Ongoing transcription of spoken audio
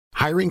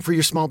Hiring for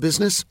your small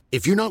business?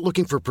 If you're not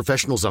looking for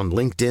professionals on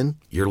LinkedIn,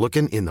 you're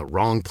looking in the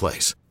wrong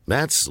place.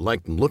 That's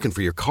like looking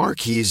for your car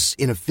keys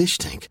in a fish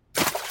tank.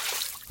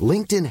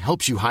 LinkedIn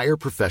helps you hire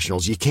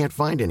professionals you can't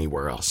find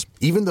anywhere else,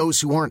 even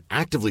those who aren't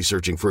actively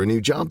searching for a new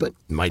job but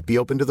might be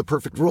open to the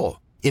perfect role.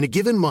 In a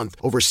given month,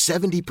 over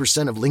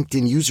 70% of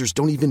LinkedIn users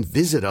don't even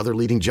visit other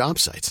leading job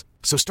sites.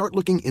 So start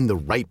looking in the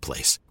right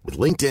place. With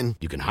LinkedIn,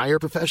 you can hire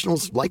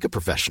professionals like a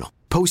professional.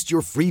 Post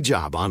your free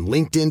job on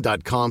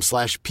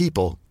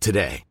linkedin.com/people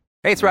today.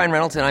 Hey, it's Ryan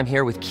Reynolds, and I'm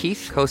here with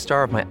Keith,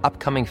 co-star of my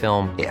upcoming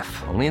film, If,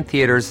 only in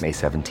theaters May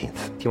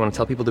 17th. Do you want to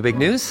tell people the big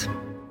news?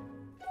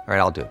 All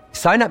right, I'll do it.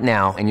 Sign up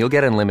now and you'll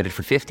get unlimited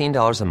for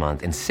 $15 a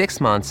month and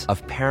 6 months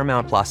of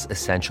Paramount Plus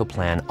Essential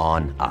Plan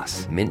on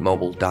us.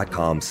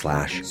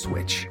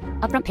 MintMobile.com/switch.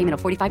 Upfront payment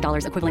of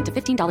 $45 equivalent to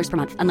 $15 per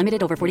month.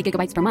 Unlimited over 40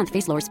 gigabytes per month.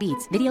 Face lower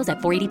speeds. Videos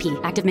at 480p.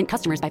 Active Mint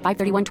customers by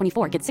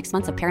 531.24 get 6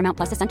 months of Paramount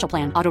Plus Essential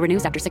Plan. Auto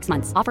renews after 6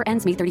 months. Offer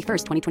ends May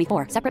 31st,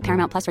 2024. Separate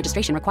Paramount Plus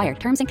registration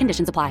required. Terms and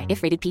conditions apply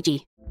if rated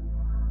PG.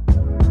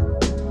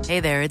 Hey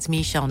there, it's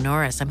Michelle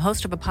Norris. I'm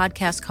host of a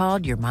podcast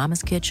called Your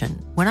Mama's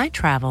Kitchen. When I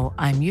travel,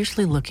 I'm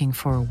usually looking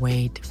for a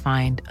way to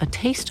find a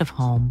taste of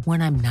home when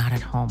I'm not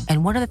at home.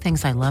 And one of the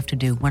things I love to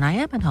do when I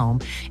am at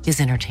home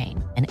is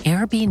entertain. And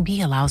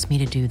Airbnb allows me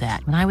to do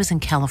that. When I was in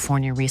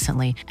California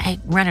recently, I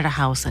rented a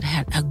house that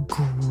had a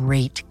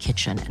great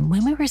kitchen. And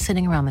when we were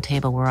sitting around the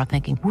table, we were all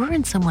thinking, we're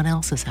in someone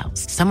else's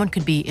house. Someone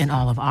could be in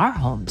all of our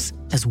homes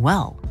as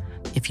well.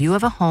 If you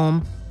have a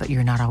home, but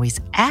you're not always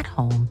at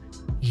home,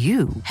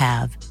 you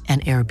have an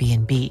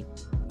Airbnb.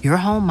 Your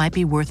home might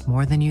be worth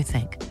more than you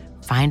think.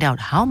 Find out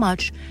how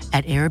much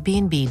at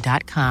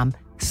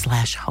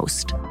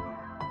airbnb.com/host.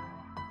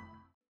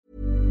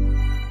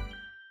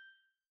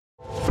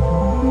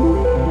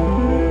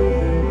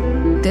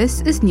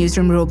 This is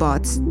Newsroom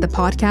Robots, the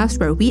podcast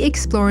where we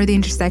explore the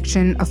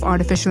intersection of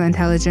artificial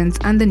intelligence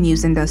and the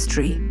news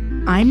industry.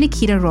 I'm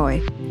Nikita Roy,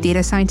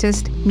 data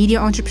scientist, media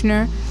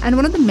entrepreneur, and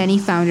one of the many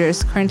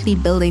founders currently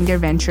building their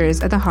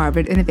ventures at the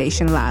Harvard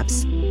Innovation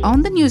Labs.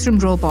 On the Newsroom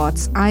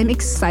Robots, I'm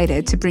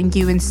excited to bring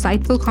you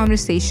insightful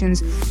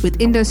conversations with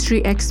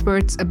industry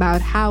experts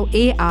about how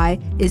AI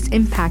is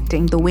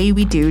impacting the way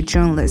we do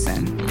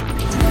journalism.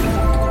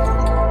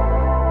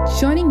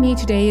 Joining me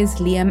today is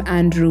Liam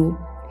Andrew.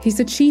 He's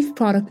the Chief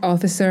Product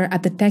Officer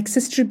at the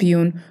Texas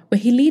Tribune, where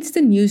he leads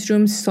the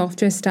newsroom's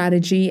software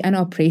strategy and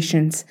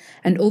operations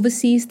and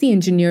oversees the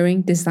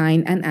engineering,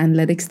 design, and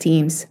analytics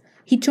teams.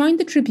 He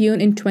joined the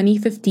Tribune in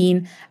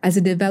 2015 as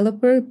a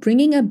developer,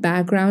 bringing a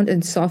background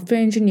in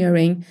software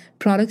engineering,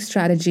 product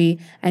strategy,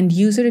 and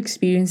user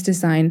experience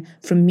design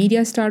from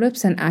media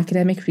startups and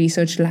academic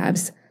research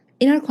labs.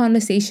 In our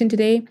conversation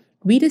today,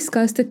 we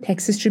discussed the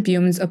Texas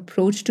Tribune's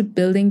approach to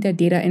building their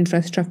data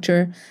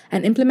infrastructure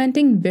and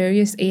implementing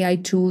various AI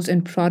tools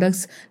and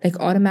products like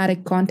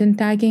automatic content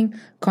tagging,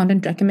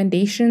 content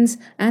recommendations,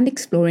 and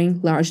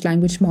exploring large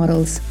language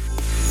models.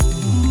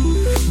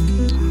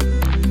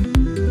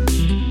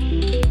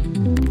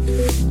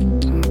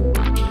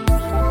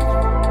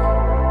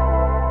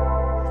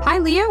 Hi,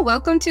 Leah.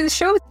 Welcome to the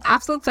show.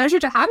 Absolute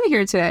pleasure to have you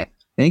here today.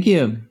 Thank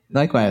you.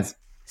 Likewise.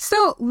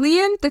 So,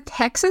 Liam, the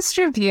Texas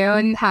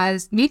Tribune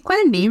has made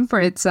quite a name for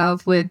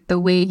itself with the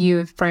way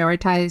you've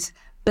prioritized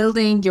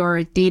building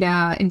your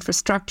data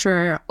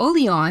infrastructure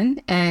early on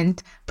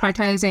and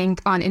prioritizing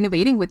on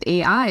innovating with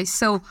AI.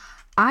 So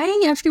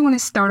I actually want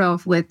to start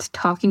off with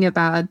talking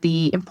about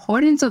the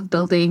importance of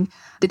building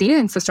the data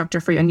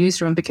infrastructure for your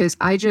newsroom, because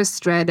I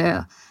just read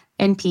a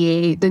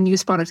NPA, the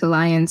News Product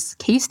Alliance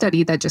case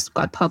study that just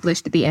got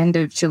published at the end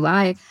of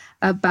July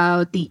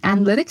about the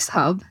analytics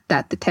hub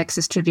that the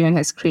Texas Tribune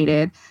has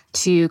created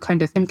to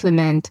kind of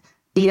implement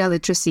data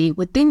literacy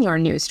within your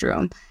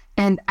newsroom.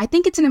 And I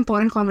think it's an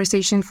important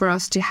conversation for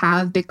us to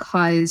have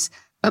because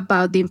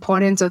about the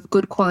importance of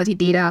good quality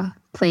data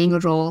playing a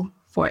role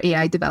for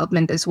AI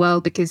development as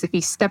well. Because if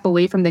you step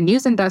away from the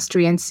news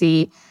industry and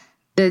see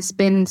there's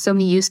been so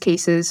many use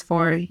cases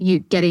for you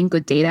getting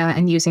good data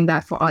and using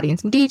that for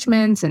audience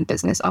engagements and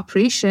business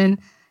operation.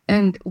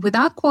 And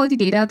without quality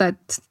data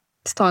that's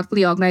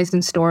thoughtfully organized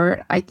and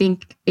stored, I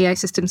think AI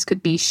systems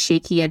could be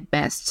shaky at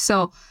best.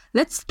 So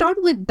let's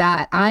start with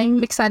that.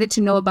 I'm excited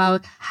to know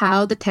about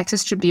how the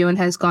Texas Tribune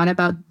has gone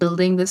about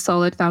building this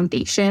solid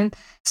foundation.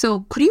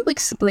 So could you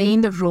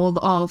explain the role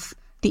of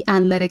the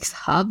analytics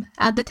hub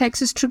at the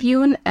Texas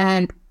Tribune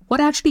and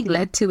what actually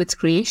led to its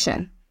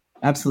creation?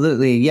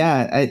 Absolutely.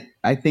 Yeah,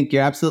 I think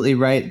you're absolutely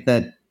right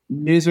that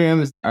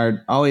newsrooms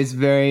are always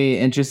very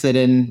interested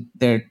in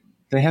they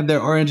have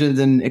their origins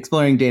in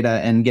exploring data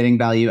and getting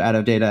value out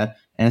of data.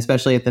 And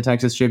especially at the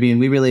Texas Tribune,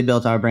 we really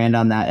built our brand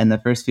on that in the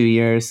first few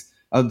years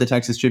of the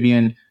Texas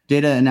Tribune.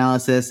 Data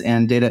analysis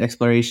and data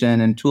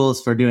exploration and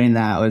tools for doing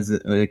that was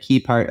a key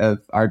part of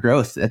our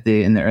growth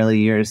in the early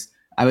years.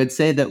 I would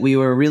say that we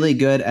were really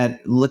good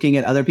at looking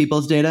at other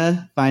people's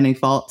data, finding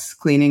faults,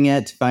 cleaning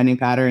it, finding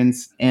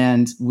patterns,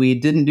 and we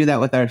didn't do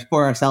that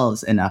for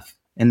ourselves enough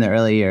in the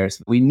early years.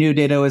 We knew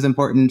data was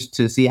important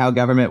to see how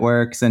government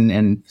works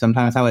and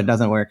sometimes how it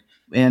doesn't work.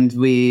 And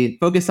we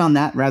focus on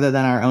that rather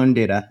than our own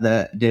data,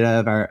 the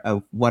data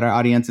of what our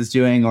audience is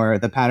doing or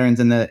the patterns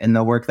in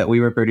the work that we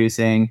were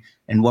producing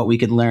and what we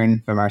could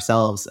learn from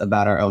ourselves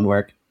about our own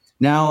work.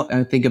 Now,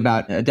 I think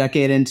about a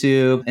decade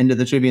into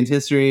the Tribune's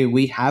history,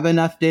 we have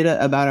enough data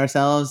about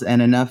ourselves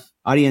and enough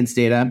audience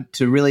data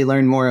to really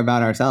learn more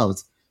about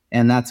ourselves.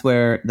 And that's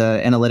where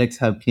the Analytics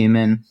Hub came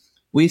in.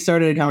 We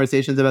started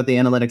conversations about the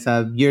Analytics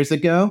Hub years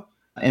ago.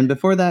 And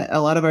before that, a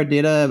lot of our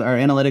data, our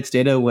analytics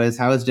data was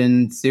housed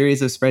in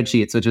series of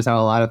spreadsheets, which is how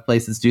a lot of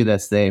places do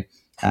this. A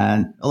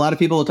lot of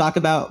people will talk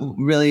about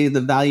really the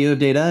value of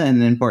data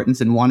and the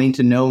importance in wanting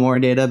to know more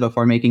data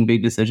before making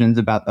big decisions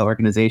about the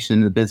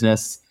organization, the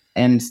business.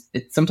 And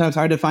it's sometimes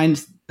hard to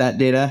find that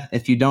data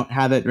if you don't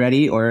have it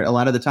ready, or a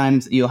lot of the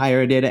times you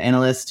hire a data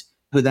analyst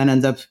who then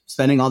ends up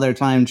spending all their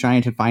time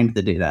trying to find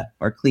the data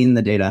or clean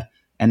the data,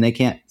 and they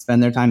can't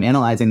spend their time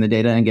analyzing the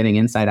data and getting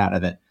insight out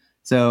of it.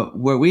 So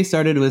where we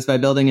started was by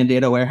building a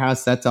data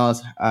warehouse that's all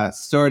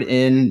stored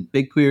in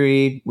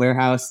BigQuery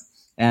warehouse.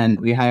 And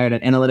we hired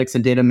an analytics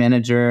and data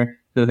manager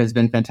who has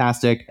been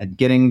fantastic at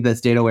getting this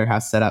data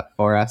warehouse set up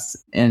for us.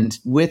 And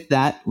with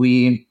that,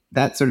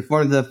 that sort of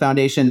formed the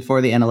foundation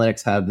for the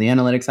Analytics Hub. The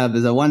Analytics Hub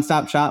is a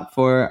one-stop shop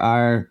for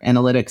our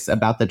analytics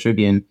about the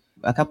Tribune.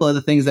 A couple of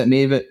the things that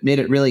made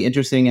it really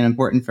interesting and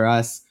important for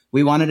us,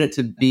 we wanted it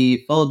to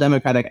be full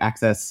democratic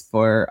access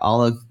for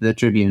all of the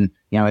Tribune.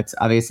 It's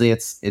obviously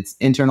it's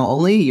internal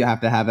only. You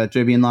have to have a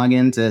Tribune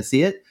login to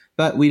see it,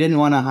 but we didn't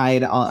want to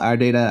hide all our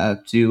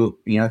data to,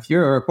 if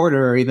you're a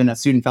reporter or even a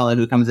student fellow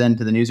who comes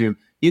into the newsroom,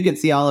 you can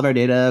see all of our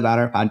data about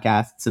our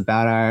podcasts,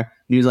 about our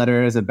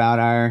newsletters, about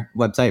our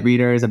website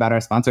readers, about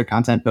our sponsored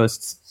content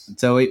posts.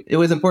 So it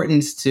was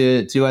important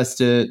to us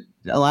to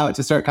allow it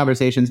to start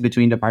conversations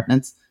between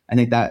departments. I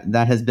think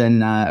that has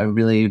been a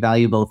really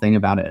valuable thing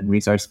about it and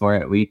resource for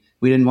it. We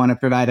didn't want to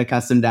provide a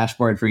custom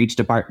dashboard for each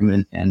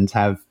department and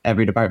have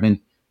every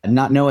department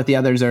not know what the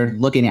others are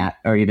looking at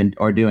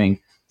or doing.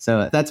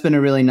 So that's been a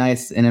really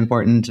nice and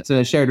important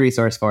shared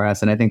resource for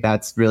us. And I think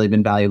that's really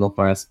been valuable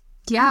for us.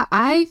 Yeah,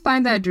 I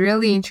find that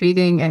really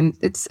intriguing, and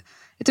it's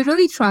a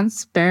really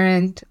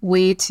transparent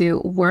way to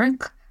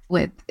work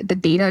with the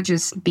data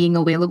just being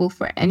available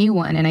for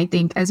anyone. And I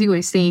think, as you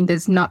were saying,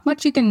 there's not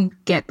much you can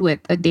get with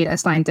a data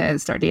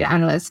scientist or data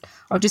analyst,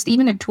 or just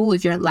even a tool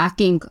if you're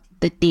lacking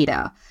the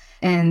data.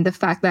 And the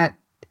fact that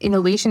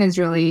innovation is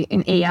really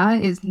in AI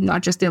is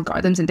not just the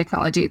algorithms and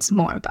technology, it's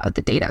more about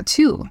the data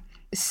too.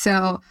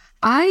 So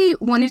I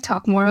want to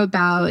talk more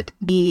about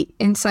the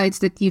insights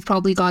that you've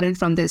probably gotten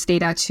from this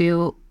data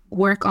to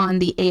work on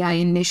the AI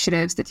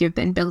initiatives that you've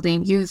been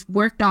building. You've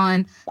worked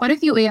on quite a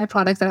few AI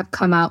products that have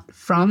come out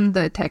from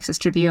the Texas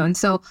Tribune.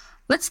 So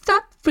let's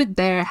start with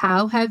there.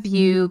 How have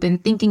you been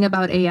thinking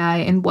about AI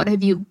and what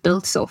have you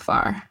built so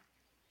far?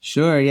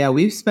 Sure. Yeah,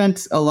 we've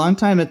spent a long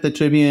time at the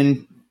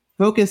Tribune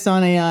focused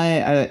on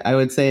AI. I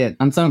would say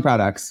on some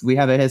products. We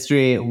have a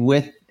history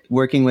with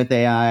working with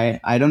AI.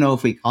 I don't know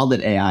if we called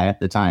it AI at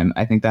the time.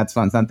 I think that's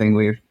something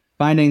we're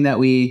finding that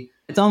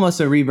it's almost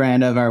a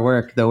rebrand of our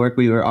work, the work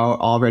we were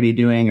already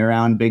doing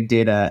around big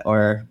data,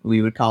 or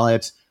we would call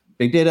it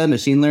big data,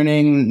 machine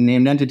learning,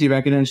 named entity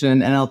recognition,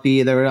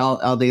 NLP. There were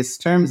all these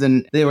terms,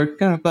 and they were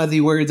kind of fuzzy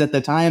words at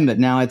the time, but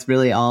now it's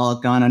really all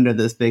gone under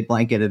this big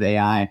blanket of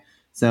AI.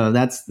 So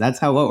that's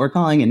what we're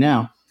calling it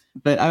now.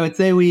 But I would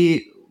say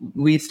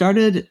we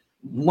started,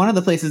 one of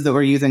the places that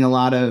we're using a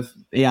lot of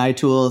AI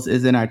tools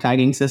is in our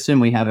tagging system.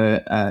 We have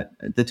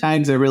the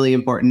tags are really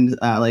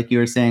important. Like you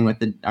were saying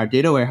with our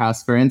data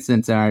warehouse, for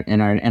instance, in our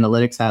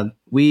Analytics Hub,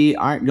 we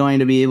aren't going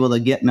to be able to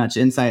get much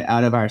insight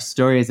out of our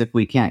stories if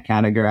we can't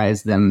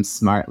categorize them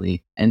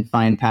smartly and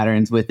find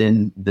patterns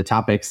within the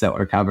topics that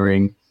we're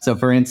covering. So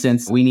for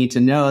instance, we need to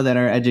know that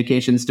our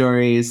education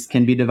stories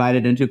can be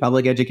divided into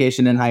public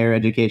education and higher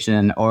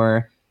education,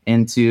 or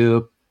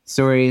into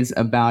stories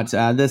about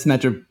this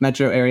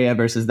metro area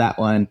versus that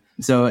one.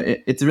 So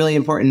it's really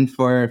important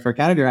for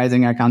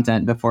categorizing our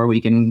content before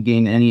we can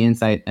gain any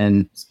insight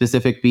in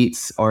specific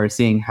beats or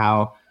seeing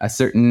how a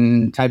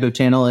certain type of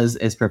channel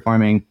is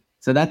performing.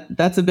 So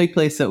that's a big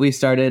place that we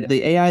started.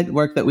 The AI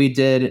work that we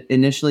did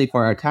initially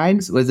for our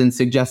tags was in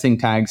suggesting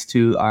tags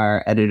to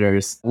our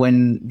editors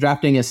when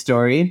drafting a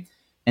story,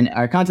 and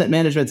our content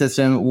management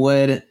system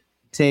would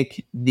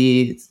take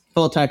the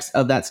full text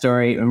of that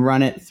story and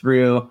run it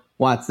through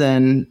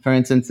Watson, for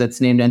instance,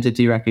 that's named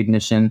entity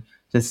recognition,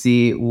 to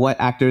see what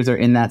actors are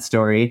in that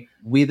story.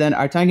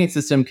 Our tagging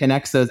system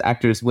connects those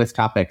actors with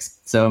topics.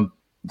 So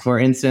for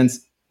instance,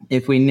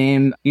 if we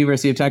name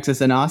University of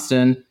Texas in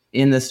Austin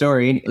in the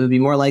story, it would be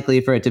more likely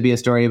for it to be a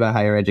story about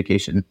higher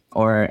education.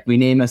 Or we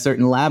name a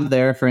certain lab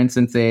there, for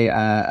instance,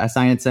 a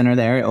science center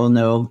there, it will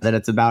know that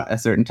it's about a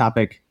certain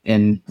topic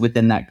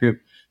within that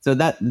group. So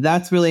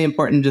that's really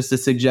important, just to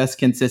suggest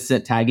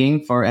consistent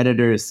tagging for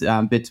editors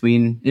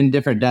in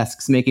different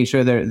desks, making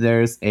sure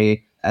there's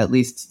at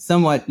least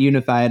somewhat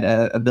unified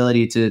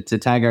ability to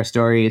tag our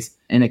stories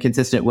in a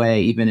consistent way,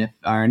 even if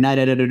our night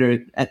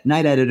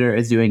editor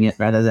is doing it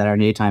rather than our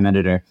daytime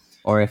editor.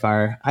 or if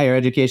our higher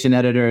education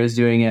editor is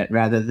doing it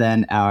rather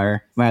than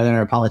our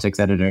politics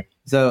editor.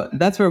 So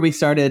that's where we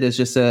started, is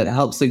just to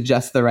help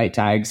suggest the right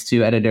tags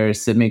to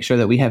editors to make sure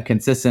that we have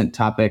consistent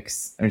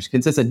topics or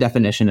consistent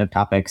definition of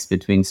topics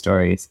between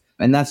stories.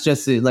 And that's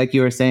just, like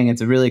you were saying,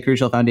 it's a really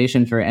crucial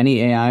foundation for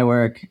any AI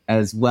work,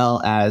 as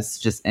well as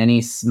just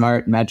any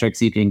smart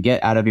metrics you can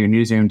get out of your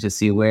newsroom to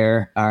see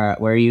where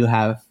you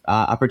have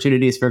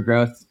opportunities for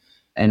growth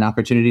and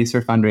opportunities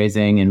for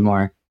fundraising and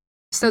more.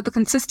 So the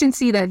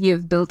consistency that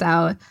you've built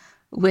out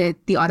with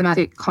the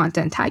automatic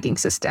content tagging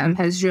system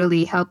has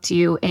really helped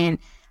you in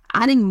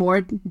adding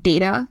more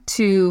data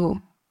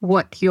to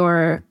what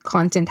your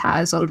content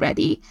has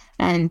already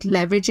and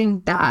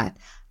leveraging that.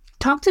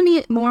 Talk to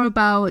me more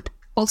about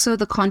also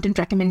the content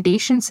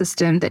recommendation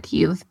system that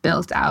you've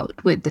built out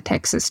with the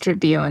Texas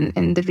Tribune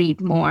and the Read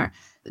More.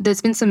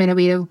 There's been some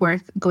innovative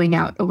work going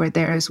out over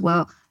there as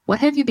well. What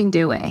have you been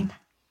doing?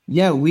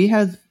 Yeah, we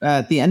have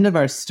at the end of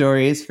our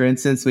stories, for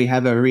instance, we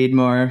have a Read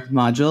More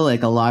module,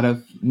 like a lot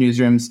of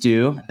newsrooms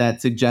do, that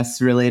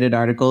suggests related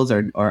articles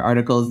or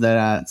articles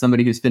that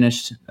somebody who's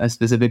finished a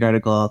specific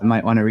article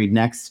might want to read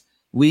next.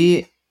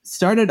 We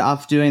started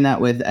off doing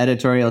that with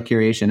editorial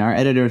curation. Our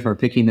editors were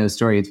picking those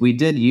stories. We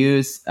did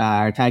use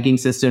our tagging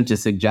system to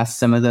suggest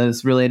some of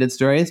those related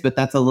stories, but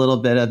that's a little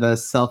bit of a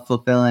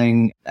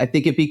self-fulfilling. I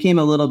think it became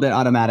a little bit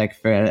automatic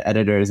for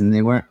editors, and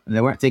they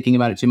weren't thinking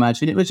about it too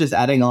much. And it was just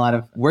adding a lot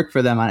of work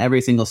for them on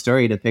every single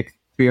story to pick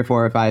 3 or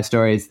 4 or 5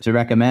 stories to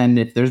recommend.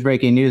 If there's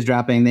breaking news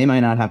dropping, they might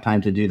not have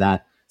time to do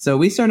that. So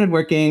we started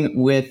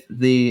working with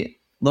the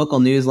local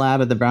news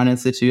lab at the Brown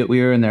Institute.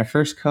 We were in their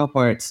first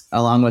cohort,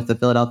 along with the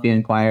Philadelphia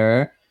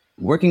Inquirer,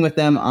 working with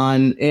them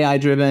on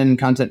AI-driven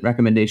content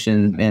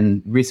recommendation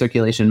and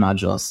recirculation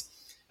modules.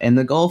 And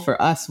the goal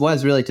for us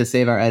was really to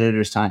save our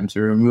editors time,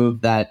 to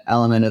remove that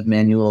element of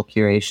manual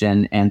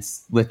curation and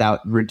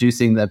without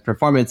reducing the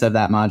performance of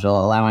that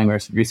module, allowing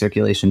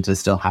recirculation to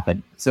still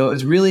happen. So it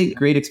was really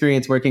great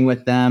experience working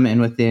with them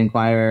and with the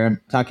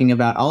Inquirer, talking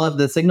about all of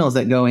the signals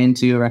that go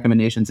into a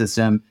recommendation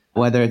system,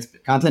 whether it's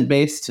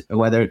content-based,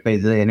 whether it's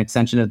basically an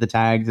extension of the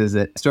tags. Is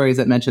it stories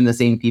that mention the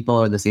same people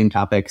or the same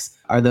topics?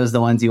 Are those the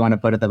ones you want to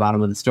put at the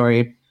bottom of the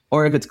story?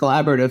 Or if it's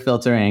collaborative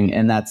filtering,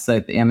 and that's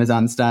like the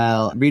Amazon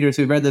style, readers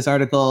who've read this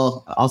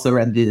article also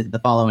read the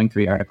following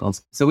 3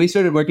 articles. So we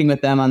started working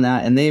with them on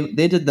that, and they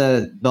did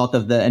the bulk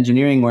of the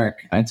engineering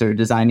work and sort of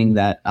designing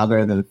that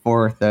algorithm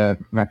for the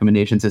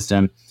recommendation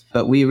system.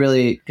 But we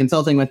really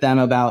consulting with them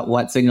about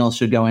what signals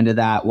should go into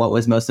that, what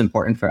was most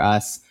important for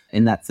us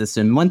in that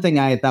system. One thing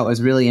I thought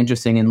was really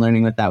interesting in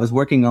learning with that was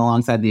working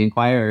alongside the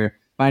Inquirer,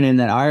 finding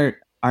that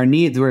our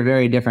needs were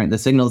very different. The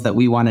signals that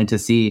we wanted to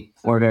see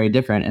were very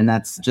different. And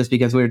that's just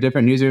because we're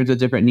different newsrooms with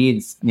different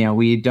needs. You know,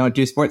 we don't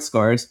do sports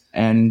scores.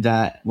 And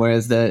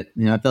whereas the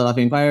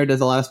Philadelphia Inquirer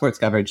does a lot of sports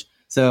coverage.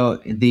 So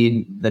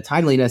the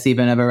timeliness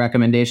even of a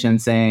recommendation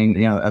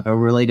saying, of a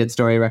related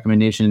story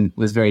recommendation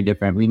was very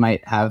different. We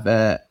might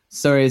have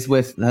stories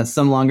with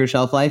some longer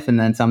shelf life and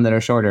then some that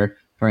are shorter,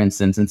 for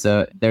instance. And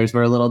so theirs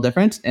were a little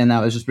different. And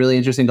that was just really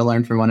interesting to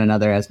learn from one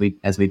another as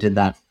we did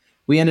that.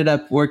 We ended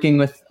up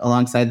working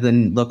alongside the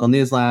local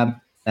news lab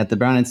at the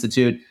Brown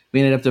Institute. We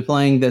ended up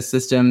deploying this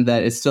system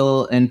that is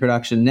still in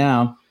production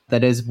now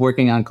that is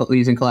working on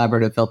using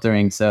collaborative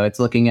filtering. So it's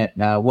looking at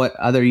what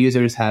other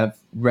users have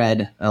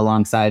read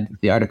alongside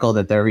the article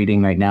that they're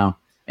reading right now.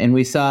 And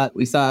we saw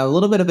a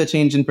little bit of a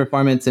change in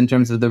performance in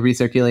terms of the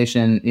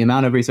recirculation, the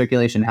amount of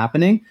recirculation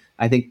happening.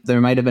 I think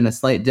there might have been a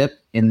slight dip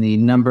in the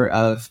number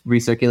of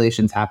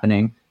recirculations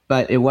happening,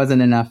 but it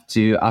wasn't enough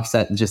to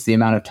offset just the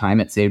amount of time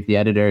it saved the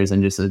editors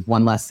and just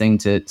one less thing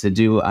to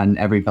do on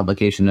every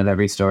publication of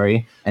every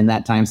story. And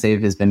that time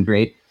save has been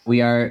great.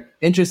 We are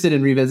interested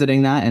in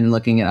revisiting that and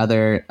looking at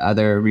other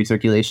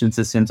recirculation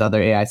systems,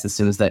 other AI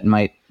systems that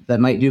might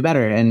do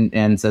better.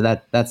 And so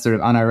that's sort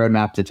of on our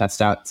roadmap to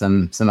test out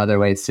some other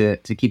ways to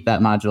keep that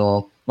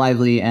module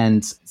lively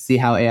and see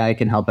how AI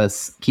can help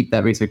us keep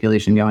that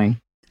recirculation going.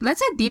 Let's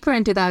get deeper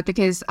into that,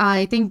 because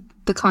I think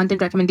the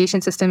content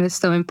recommendation system is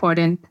so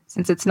important,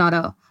 since it's not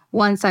a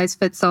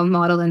one-size-fits-all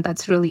model, and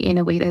that's really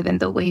innovative in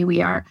the way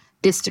we are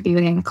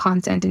distributing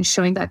content and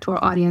showing that to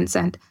our audience.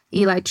 And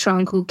Eli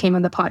Chung, who came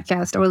on the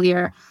podcast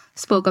earlier,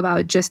 spoke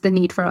about just the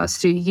need for us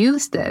to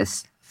use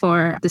this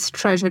for this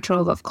treasure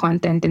trove of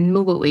content and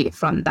move away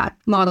from that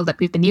model that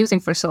we've been using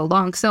for so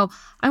long. So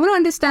I want to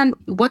understand,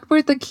 what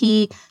were the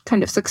key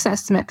kind of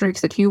success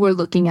metrics that you were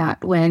looking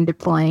at when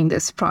deploying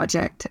this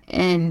project?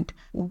 And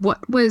what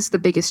was the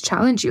biggest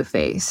challenge you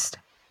faced?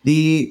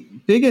 The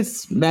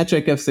biggest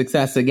metric of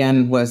success,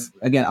 was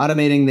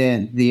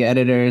automating the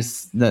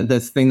editors,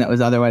 this thing that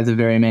was otherwise a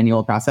very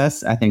manual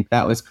process. I think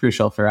that was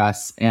crucial for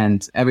us,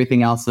 and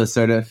everything else was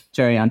sort of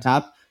cherry on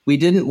top. We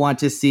didn't want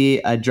to see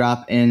a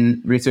drop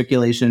in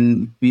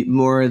recirculation be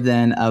more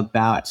than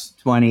about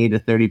 20 to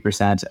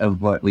 30%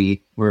 of what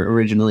we were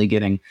originally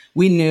getting.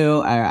 We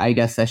knew, I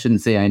guess I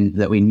shouldn't say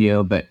that we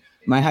knew, but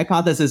my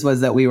hypothesis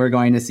was that we were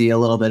going to see a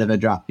little bit of a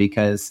drop,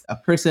 because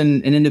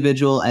an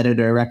individual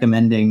editor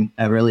recommending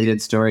a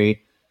related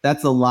story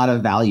that's a lot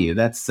of value.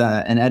 That's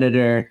an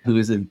editor who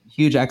is a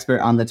huge expert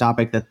on the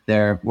topic that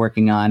they're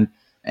working on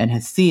and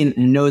has seen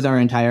and knows our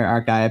entire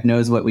archive,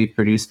 knows what we've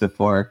produced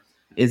before,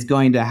 is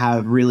going to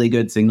have really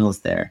good signals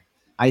there.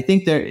 I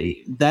think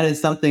that is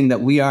something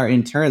that we are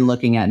in turn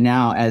looking at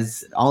now,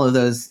 as all of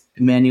those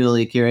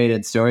manually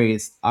curated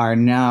stories are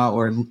now,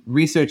 or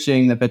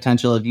researching the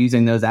potential of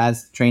using those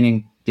as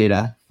training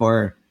data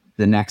for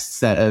the next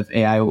set of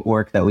AI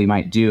work that we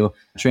might do,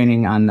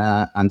 training on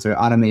sort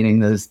of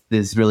automating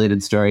these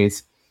related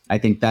stories. I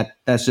think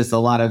that's just a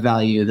lot of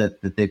value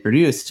that they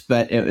produced,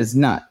 but it was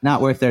not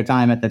worth their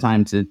time at the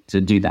time to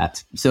do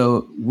that.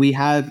 So we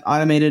have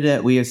automated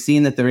it. We have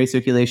seen that the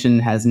recirculation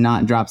has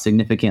not dropped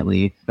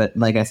significantly, but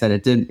like I said,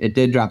 it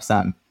did drop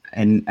some.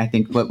 And I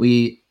think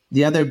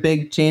the other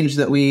big change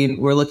that we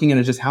were looking at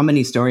is just how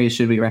many stories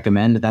should we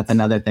recommend. That's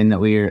another thing that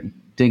we're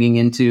digging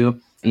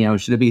into.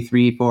 Should it be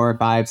 3, 4,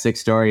 5, 6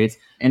 stories?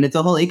 And it's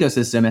a whole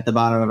ecosystem at the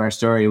bottom of our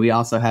story. We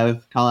also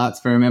have call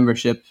outs for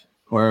membership,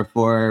 or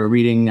for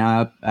reading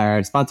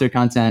our sponsored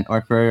content,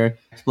 or for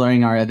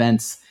exploring our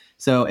events.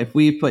 So if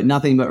we put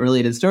nothing but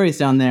related stories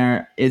down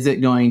there, is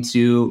it going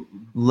to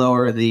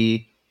lower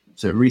the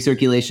sort of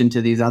recirculation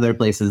to these other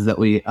places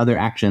other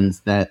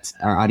actions that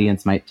our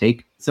audience might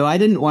take? So I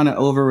didn't want to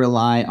over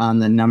rely on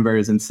the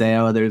numbers and say,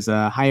 oh, there's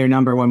a higher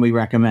number when we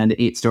recommend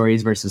 8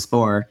 stories versus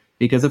 4,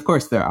 because of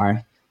course there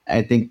are.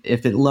 I think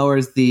if it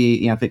lowers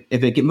if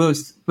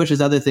it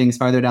pushes other things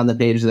farther down the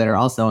page that are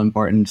also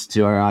important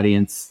to our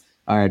audience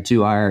or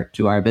to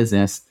our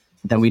business,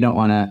 then we don't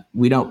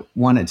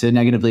want it to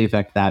negatively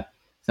affect that.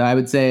 So I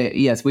would say,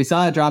 yes, we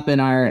saw a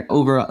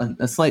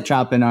slight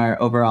drop in our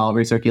overall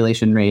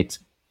recirculation rate,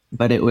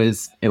 but it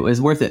was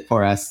worth it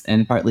for us,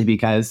 and partly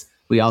because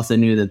we also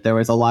knew that there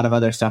was a lot of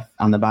other stuff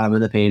on the bottom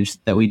of the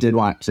page that we did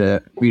want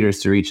readers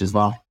to reach as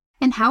well.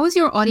 And how is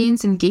your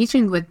audience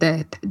engaging with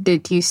it?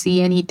 Did you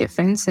see any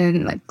difference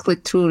in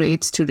click-through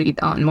rates to read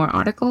on more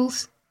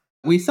articles?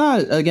 We saw,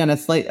 again,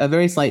 a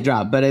very slight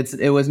drop, but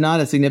it was not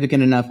a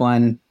significant enough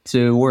one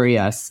to worry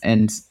us.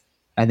 And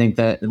I think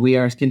that we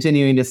are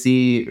continuing to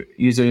see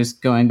users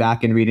going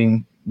back and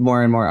reading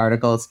more and more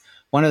articles.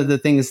 One of the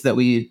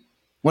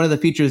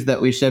features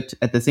that we shipped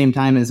at the same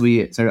time as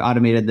we sort of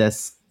automated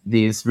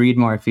these read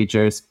more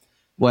features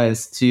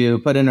was to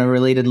put in a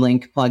related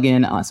link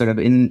plugin sort of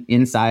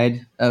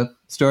inside of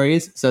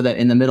stories, so that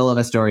in the middle of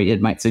a story,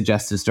 it might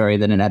suggest a story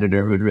that an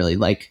editor would really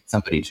like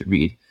somebody to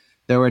read.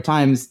 There were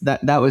times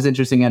that was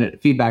interesting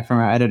feedback from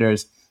our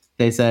editors.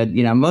 They said,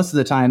 most of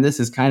the time, this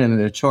is kind of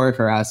a chore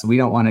for us. We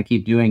don't want to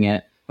keep doing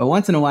it. But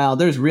once in a while,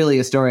 there's really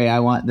a story I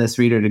want this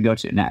reader to go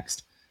to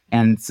next.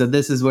 And so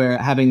this is where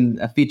building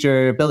a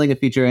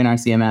feature in our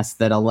CMS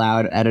that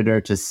allowed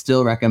editor to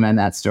still recommend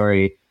that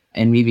story,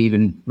 and maybe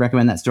even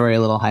recommend that story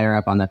a little higher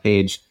up on the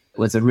page,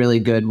 was a really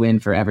good win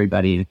for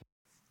everybody.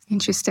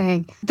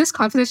 Interesting. This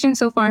conversation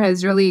so far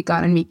has really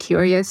gotten me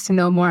curious to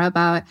know more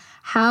about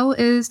how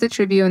is the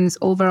Tribune's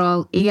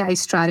overall AI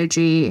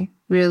strategy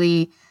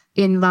really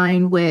in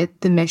line with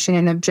the mission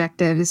and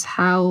objectives?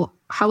 How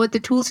are the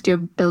tools that you're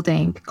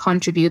building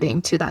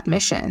contributing to that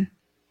mission?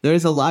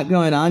 There's a lot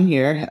going on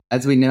here,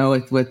 as we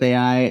know with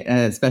AI,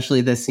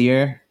 especially this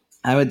year.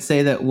 I would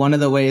say that one of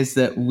the ways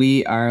that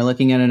we are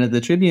looking at it at the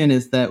Tribune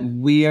is that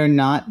we are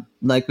not,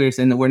 like we were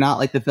saying, that we're not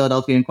like the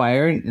Philadelphia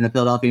Inquirer, and the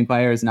Philadelphia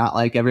Inquirer is not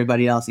like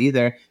everybody else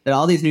either, that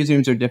all these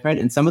newsrooms are different.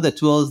 And some of the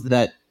tools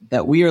that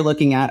we are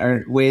looking at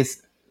are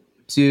ways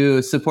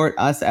to support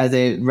us as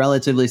a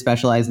relatively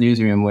specialized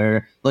newsroom.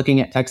 We're looking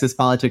at Texas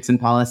politics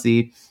and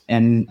policy,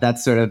 and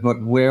that's sort of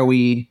where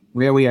we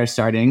are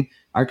starting.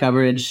 Our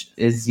coverage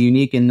is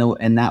unique in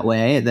that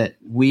way that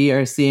we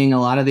are seeing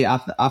a lot of the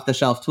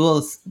off-the-shelf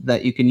tools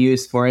that you can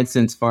use, for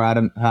instance, for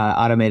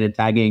automated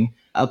tagging,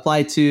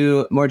 apply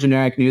to more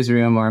generic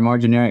newsroom or more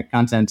generic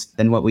content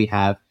than what we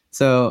have.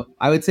 So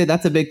I would say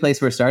that's a big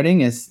place we're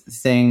starting, is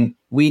saying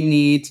we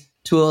need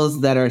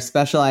tools that are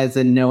specialized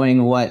in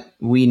knowing what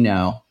we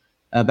know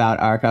about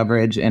our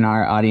coverage in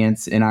our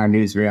audience, in our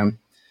newsroom.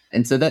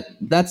 And so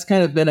that's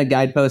kind of been a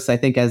guidepost, I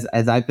think, as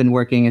I've been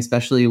working,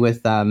 especially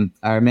with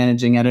our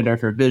managing editor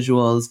for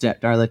visuals,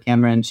 Darla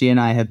Cameron. She and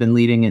I have been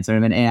leading sort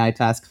of an AI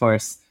task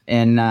force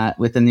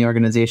within the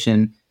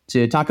organization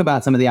to talk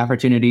about some of the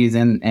opportunities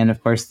and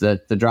of course, the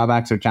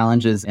drawbacks or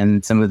challenges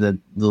in some of the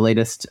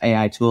latest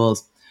AI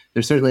tools.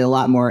 There's certainly a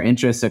lot more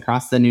interest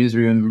across the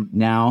newsroom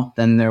now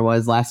than there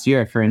was last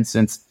year, for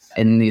instance,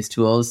 in these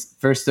tools.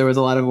 First, there was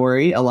a lot of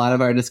worry. A lot of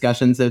our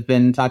discussions have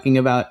been talking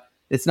about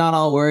it's not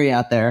all worry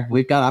out there.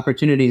 We've got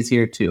opportunities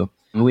here too.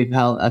 We've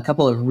held a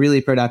couple of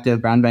really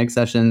productive brown bag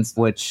sessions,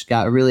 which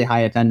got really high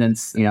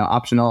attendance,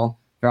 optional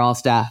for all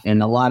staff.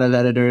 And a lot of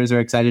editors are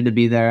excited to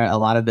be there. A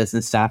lot of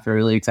business staff are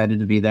really excited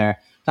to be there,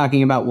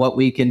 talking about what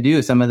we can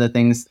do, some of the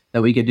things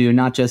that we could do,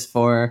 not just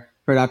for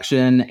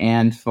production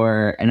and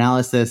for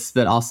analysis,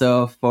 but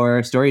also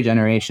for story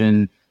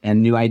generation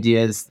and new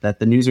ideas that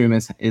the newsroom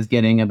is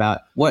getting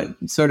about what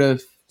sort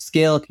of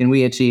scale can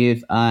we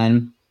achieve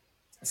on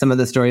some of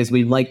the stories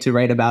we'd like to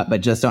write about, but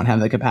just don't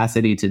have the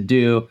capacity to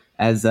do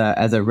as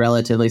a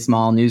relatively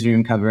small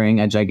newsroom covering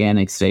a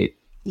gigantic state.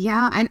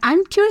 Yeah, and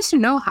I'm curious to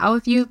know, how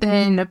have you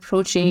been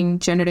approaching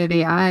generative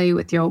AI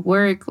with your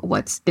work?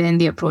 What's been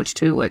the approach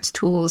towards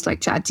tools like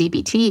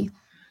ChatGPT?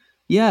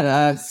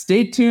 Yeah,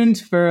 stay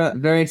tuned for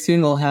very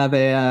soon. We'll have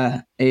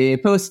a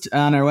post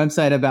on our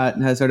website about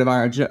sort of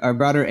our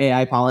broader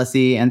AI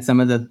policy and some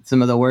of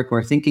the work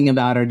we're thinking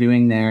about or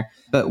doing there.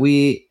 But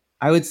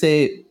I would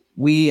say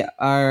we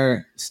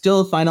are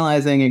still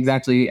finalizing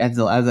exactly, as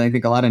I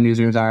think a lot of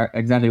newsrooms are,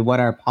 exactly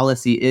what our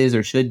policy is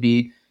or should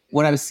be.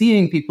 What I'm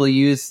seeing people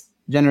use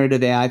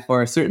generative AI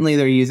for, certainly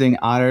they're using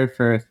Otter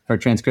for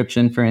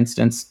transcription, for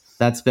instance.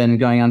 That's been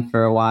going on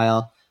for a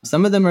while.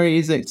 Some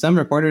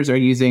reporters are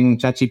using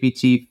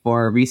ChatGPT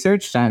for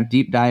research,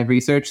 deep dive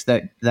research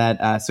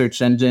that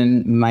search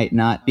engine might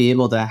not be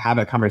able to have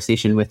a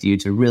conversation with you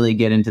to really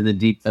get into the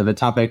deep of a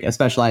topic, a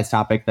specialized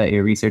topic that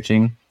you're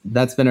researching.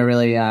 That's been a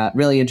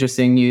really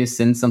interesting use,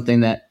 and something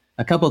that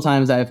a couple of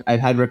times I've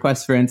had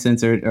requests, for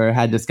instance, or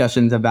had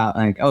discussions about,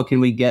 like, oh, can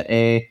we get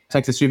a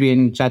Texas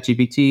Tribune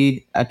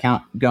ChatGPT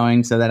account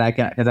going so that I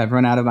can, because I've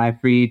run out of my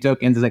free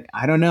tokens. It's like,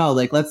 I don't know,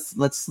 like, let's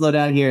slow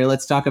down here.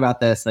 Let's talk about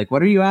this. Like,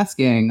 what are you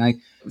asking? Like,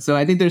 so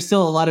I think there's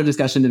still a lot of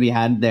discussion to be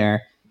had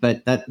there,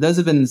 but those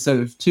have been sort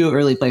of two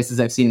early places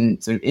I've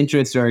seen sort of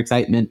interest or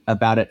excitement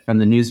about it from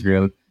the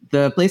newsroom.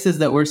 The places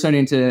that we're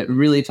starting to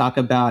really talk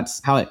about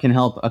how it can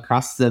help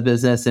across the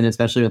business, and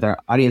especially with our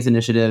audience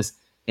initiatives,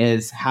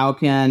 is how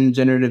can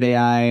generative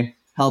AI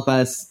help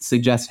us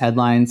suggest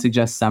headlines,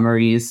 suggest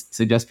summaries,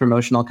 suggest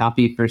promotional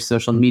copy for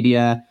social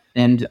media,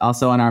 and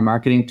also on our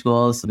marketing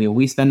tools. I mean,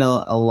 we spend a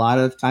lot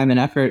of time and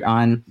effort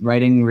on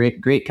writing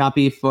great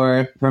copy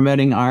for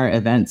promoting our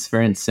events,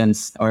 for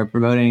instance, or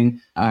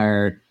promoting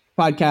our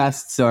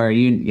podcasts, or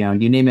you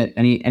name it,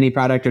 any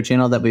product or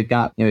channel that we've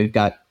got. We've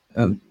got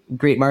a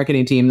great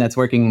marketing team that's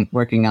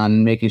working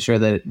on making sure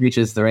that it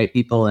reaches the right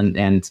people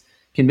and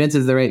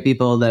convinces the right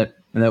people that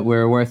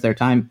we're worth their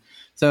time.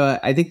 So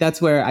I think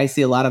that's where I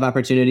see a lot of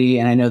opportunity,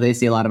 and I know they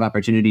see a lot of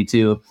opportunity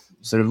to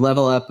sort of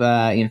level up,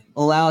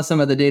 allow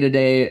some of the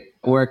day-to-day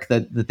work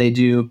that they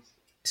do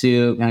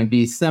to kind of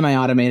be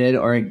semi-automated,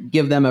 or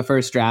give them a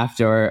first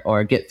draft,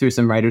 or get through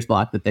some writer's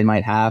block that they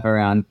might have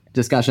around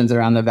discussions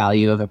around the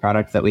value of a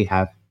product that we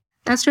have.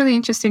 That's really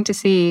interesting to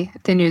see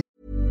the news.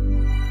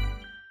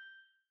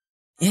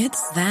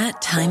 It's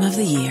that time of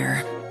the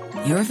year.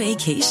 Your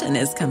vacation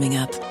is coming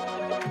up.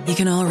 You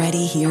can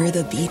already hear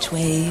the beach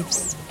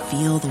waves,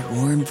 feel the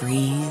warm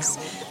breeze,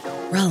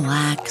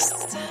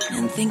 relax,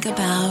 and think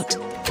about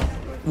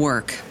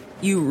work.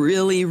 You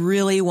really,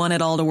 really want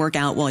it all to work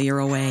out while you're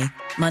away.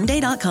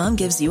 Monday.com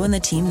gives you and the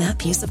team that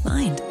peace of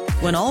mind.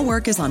 When all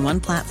work is on one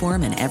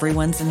platform and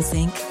everyone's in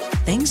sync,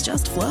 things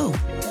just flow.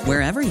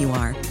 Wherever you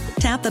are,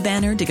 tap the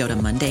banner to go to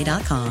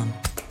Monday.com.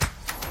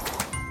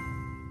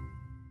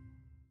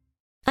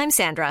 I'm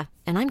Sandra,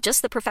 and I'm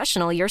just the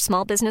professional your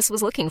small business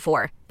was looking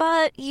for.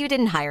 But you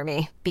didn't hire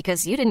me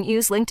because you didn't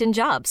use LinkedIn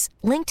Jobs.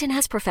 LinkedIn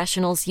has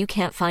professionals you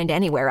can't find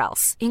anywhere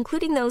else,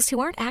 including those who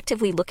aren't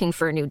actively looking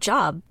for a new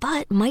job,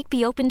 but might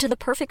be open to the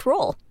perfect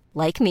role,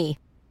 like me.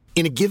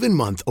 In a given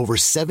month, over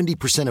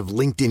 70% of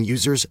LinkedIn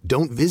users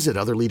don't visit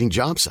other leading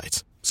job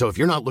sites. So if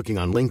you're not looking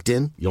on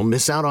LinkedIn, you'll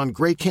miss out on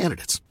great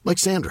candidates like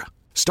Sandra.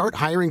 Start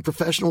hiring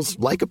professionals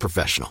like a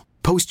professional.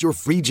 Post your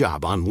free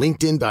job on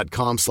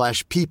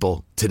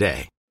linkedin.com/people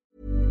today.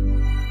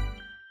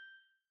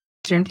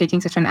 You're taking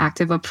such an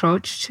active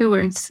approach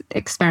towards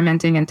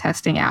experimenting and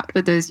testing out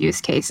with those use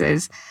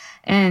cases.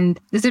 And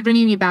this is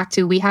bringing me back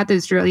to, we had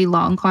this really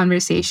long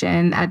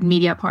conversation at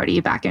Media Party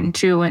back in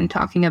June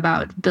talking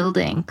about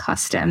building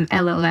custom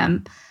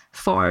LLM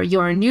for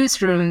your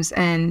newsrooms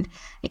and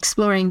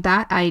exploring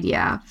that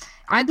idea.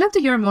 I'd love to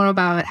hear more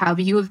about how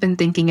you have been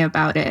thinking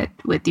about it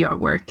with your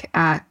work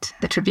at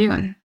the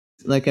Tribune.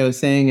 Like I was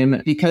saying,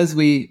 and because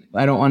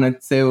I don't want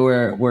to say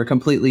we're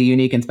completely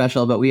unique and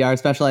special, but we are a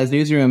specialized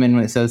newsroom,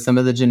 and so some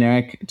of the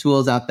generic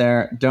tools out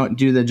there don't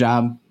do the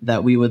job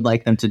that we would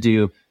like them to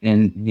do,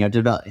 and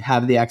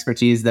have the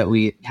expertise that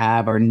we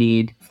have or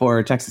need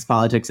for Texas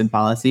politics and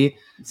policy.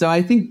 So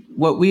I think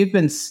what we've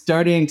been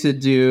starting to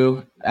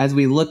do as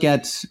we look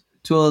at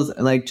tools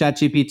like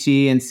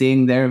ChatGPT and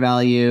seeing their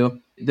value,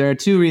 there are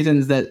two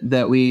reasons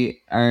that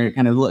we are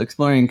kind of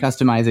exploring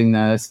customizing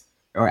those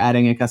or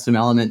adding a custom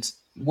element.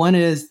 One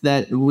is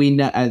that we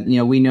know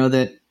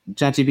that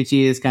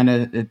ChatGPT is kind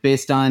of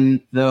based on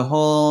the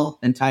whole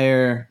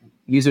entire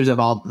users of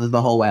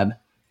the whole web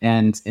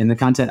and in the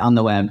content on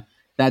the web.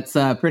 That's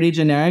pretty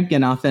generic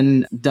and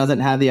often doesn't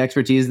have the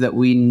expertise that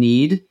we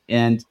need.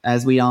 And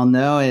as we all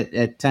know,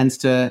 it tends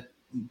to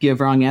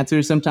give wrong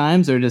answers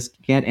sometimes, or just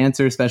can't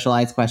answer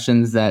specialized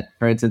questions that,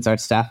 for instance, our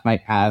staff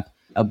might have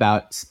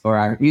about, or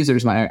our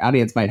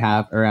audience might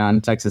have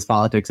around Texas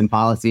politics and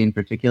policy in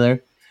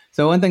particular.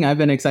 So one thing I've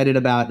been excited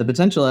about the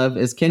potential of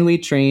is, can we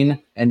train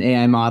an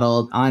AI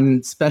model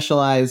on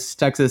specialized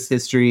Texas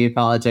history,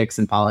 politics,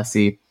 and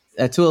policy?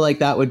 A tool like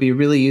that would be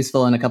really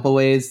useful in a couple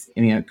ways.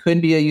 It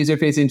could be a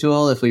user-facing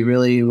tool if we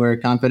really were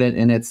confident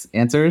in its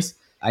answers.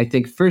 I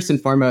think first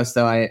and foremost,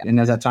 though, and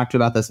as I've talked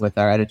about this with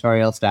our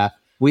editorial staff,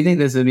 we think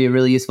this would be a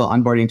really useful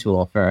onboarding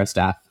tool for our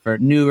staff, for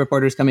new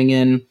reporters coming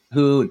in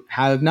who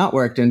have not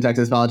worked in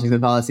Texas politics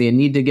and policy and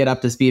need to get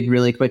up to speed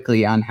really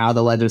quickly on how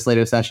the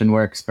legislative session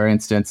works, for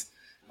instance,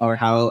 or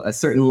how a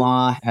certain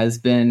law has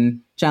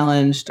been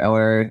challenged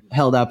or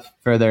held up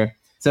further.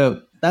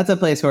 So that's a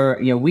place where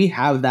we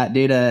have that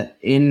data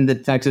in the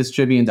Texas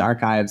Tribune's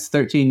archives,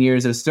 13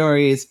 years of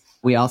stories.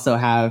 We also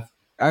have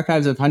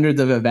archives of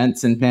hundreds of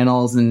events and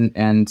panels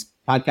and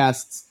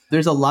podcasts.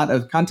 There's a lot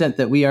of content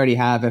that we already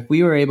have. If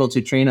we were able to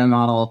train a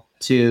model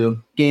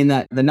to gain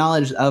the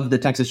knowledge of the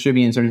Texas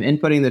Tribune, sort of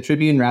inputting the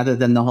Tribune rather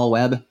than the whole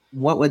web,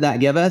 what would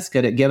that give us?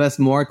 Could it give us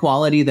more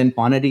quality than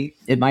quantity?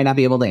 It might not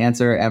be able to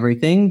answer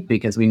everything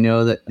because we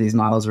know that these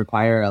models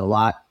require a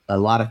lot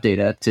of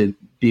data to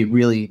be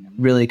really,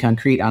 really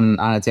concrete on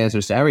its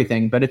answers to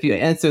everything. But if you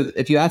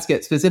ask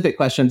it specific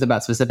questions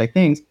about specific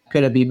things,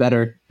 could it be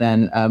better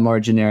than a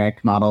more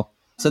generic model?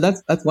 So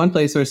that's one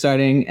place we're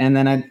starting. And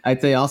then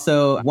I'd say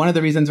also one of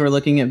the reasons we're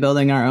looking at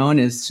building our own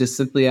is just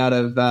simply out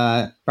of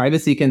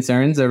privacy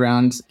concerns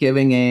around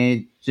giving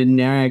a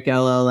generic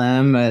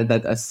LLM,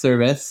 a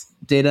service,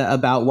 data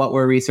about what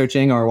we're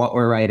researching or what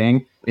we're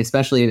writing,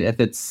 especially if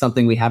it's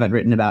something we haven't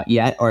written about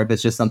yet, or if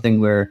it's just something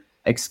we're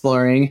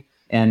exploring,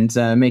 and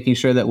making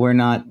sure that we're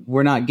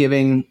not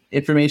giving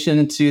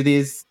information to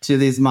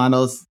these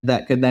models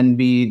that could then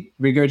be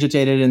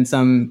regurgitated in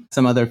some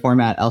other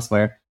format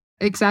elsewhere.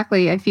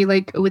 Exactly. I feel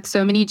like with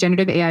so many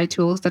generative AI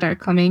tools that are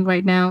coming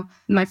right now,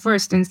 my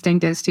first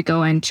instinct is to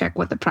go and check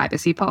what the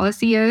privacy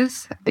policy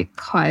is,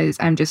 because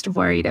I'm just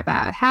worried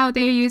about how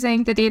they're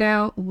using the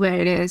data, where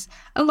it is.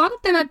 A lot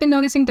of them I've been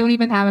noticing don't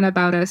even have an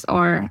about us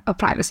or a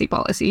privacy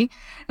policy.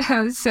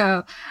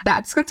 So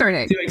that's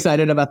concerning. Too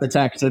excited about the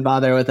tech to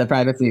bother with the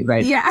privacy,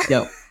 right? Yeah.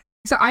 Yep.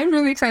 So I'm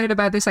really excited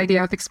about this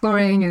idea of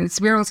exploring, and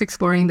we're also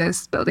exploring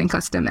this, building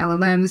custom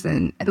LLMs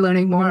and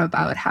learning more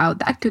about how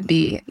that could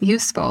be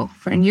useful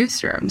for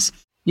newsrooms.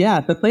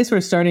 Yeah, the place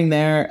we're starting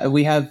there,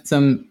 we have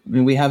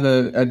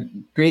a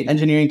great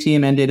engineering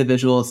team and data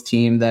visuals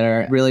team that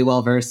are really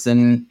well versed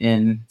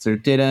in sort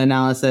of data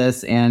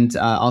analysis and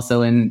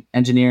also in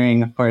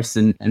engineering, of course,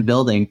 and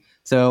building.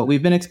 So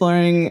we've been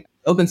exploring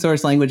open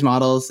source language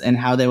models and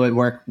how they would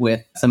work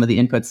with some of the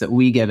inputs that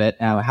we give it.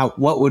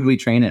 What would we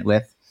train it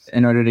with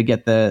in order to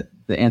get the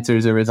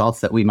answers or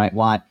results that we might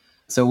want?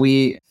 So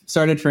we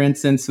started, for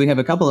instance, we have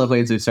a couple of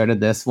ways we've started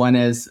this. One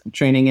is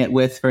training it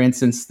with, for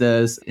instance,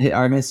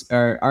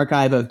 our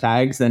archive of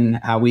tags and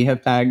how we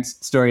have tagged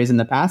stories in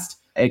the past.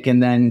 It can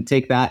then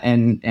take that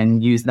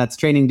and use that's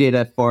training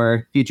data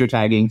for future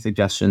tagging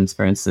suggestions.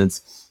 For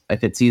instance,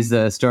 if it sees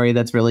a story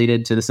that's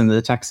related to some of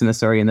the text in the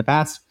story in the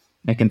past,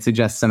 it can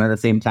suggest some of the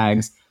same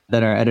tags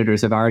that our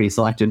editors have already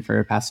selected for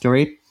a past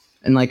story.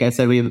 And like I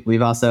said,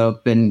 we've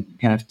also been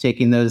kind of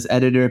taking those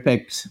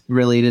editor-picked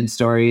related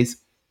stories,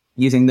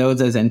 using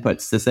those as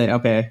inputs to say,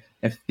 okay,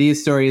 if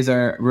these stories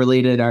are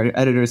related, our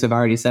editors have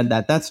already said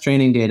that, that's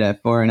training data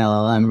for an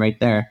LLM right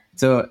there.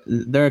 So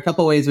there are a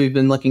couple ways we've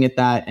been looking at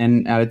that.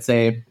 And I would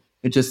say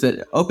it's just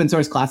that open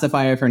source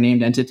classifier for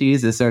named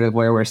entities is sort of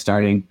where we're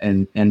starting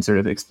and sort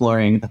of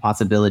exploring the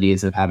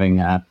possibilities of having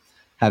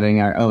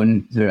our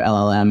own sort of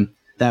LLM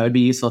that would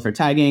be useful for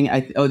tagging.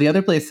 The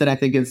other place that I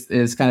think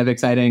is kind of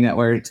exciting that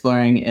we're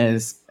exploring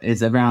is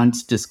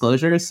around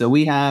disclosures. So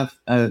we have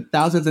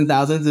thousands and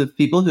thousands of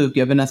people who've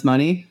given us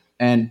money,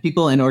 and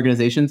people in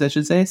organizations, I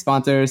should say,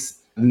 sponsors,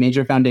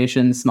 major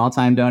foundations,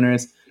 small-time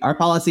donors. Our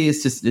policy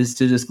is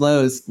to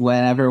disclose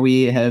whenever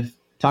we have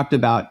talked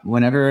about,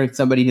 whenever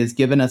somebody has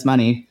given us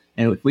money,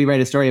 and if we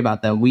write a story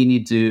about them, we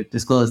need to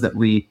disclose that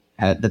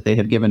that they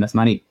have given us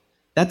money.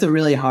 That's a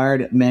really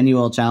hard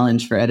manual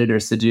challenge for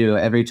editors to do.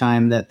 Every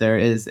time that there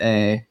is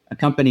a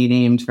company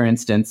named, for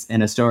instance,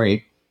 in a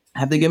story,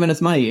 have they given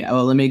us money?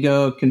 Oh, let me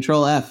go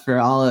Control F for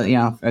all,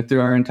 through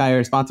our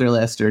entire sponsor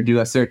list, or do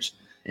a search.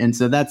 And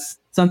so that's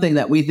something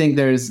that we think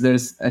there's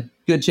a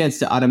good chance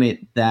to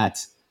automate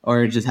that,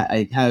 or just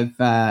have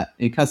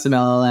a custom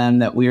LLM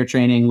that we are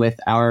training with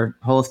our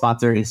whole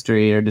sponsor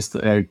history, or just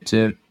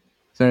to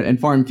sort of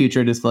inform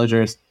future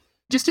disclosures.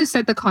 Just to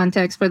set the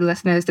context for the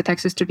listeners, the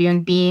Texas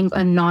Tribune, being a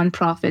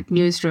nonprofit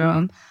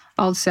newsroom,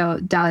 also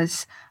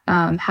does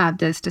have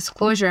this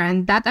disclosure.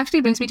 And that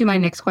actually brings me to my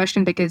next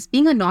question, because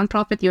being a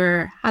nonprofit,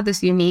 you have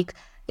this unique,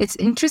 it's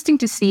interesting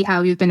to see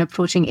how you've been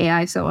approaching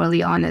AI so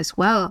early on as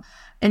well.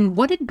 And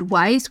what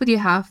advice would you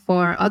have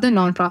for other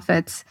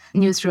nonprofits,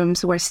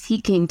 newsrooms who are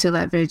seeking to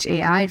leverage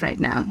AI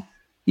right now?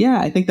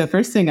 Yeah, I think the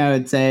first thing I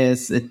would say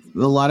is a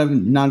lot of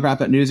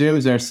nonprofit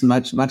newsrooms are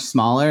much, much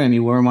smaller. I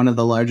mean, we're one of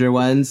the larger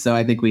ones, so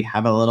I think we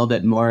have a little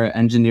bit more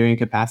engineering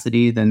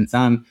capacity than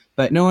some,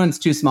 but no one's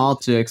too small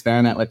to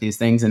experiment with these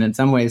things. And in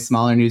some ways,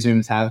 smaller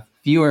newsrooms have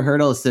fewer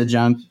hurdles to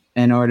jump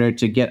in order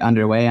to get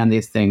underway on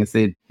these things.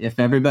 If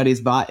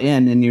everybody's bought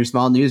in your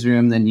small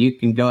newsroom, then you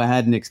can go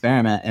ahead and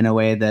experiment in a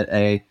way that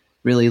a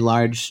really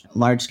large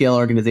scale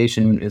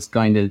organization is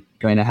going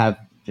to have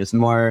just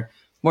more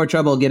more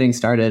trouble getting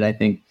started, I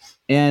think.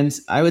 And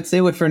I would say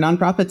for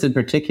nonprofits in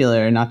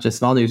particular, not just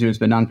small newsrooms,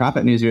 but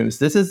nonprofit newsrooms,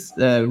 this is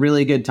a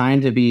really good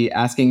time to be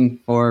asking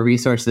for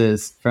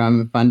resources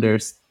from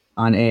funders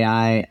on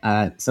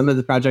AI. Some of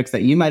the projects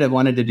that you might have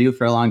wanted to do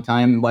for a long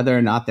time, whether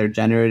or not they're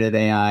generative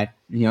AI,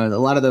 a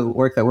lot of the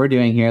work that we're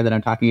doing here that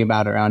I'm talking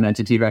about around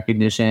entity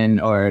recognition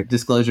or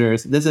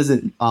disclosures, this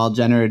isn't all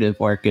generative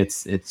work.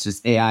 It's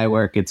just AI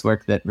work. It's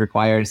work that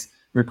requires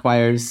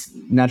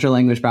natural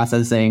language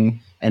processing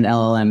and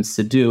LLMs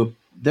to do.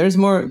 There's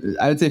more,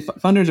 I would say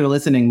funders are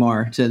listening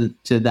more to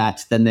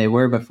that than they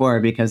were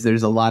before, because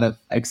there's a lot of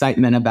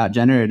excitement about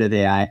generative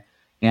AI.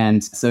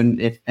 And so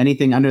if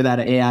anything under that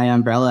AI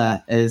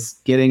umbrella is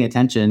getting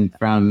attention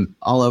from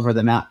all over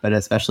the map, but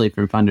especially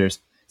from funders.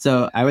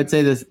 So I would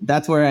say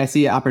that's where I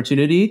see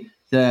opportunity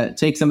to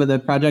take some of the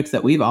projects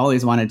that we've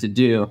always wanted to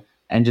do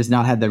and just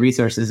not had the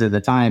resources at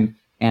the time,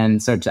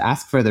 and start to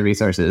ask for the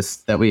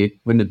resources that we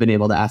wouldn't have been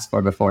able to ask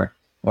for before.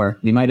 Or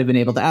we might have been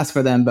able to ask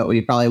for them, but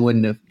we probably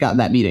wouldn't have gotten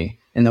that meeting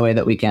in the way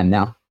that we can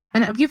now.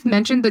 And you've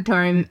mentioned the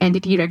term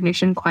entity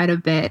recognition quite a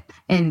bit,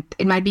 and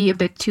it might be a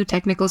bit too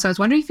technical. So I was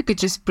wondering if you could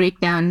just break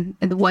down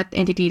what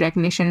entity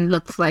recognition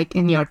looks like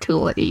in your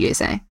tool that you're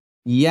using.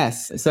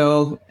 Yes.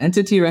 So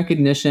entity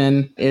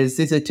recognition is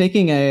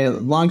taking a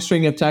long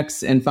string of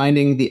text and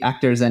finding the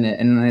actors in it.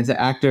 And as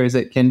actors,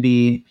 it can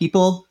be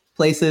people,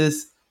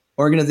 places,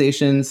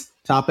 organizations,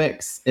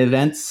 topics,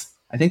 events.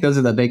 I think those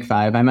are the big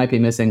five. I might be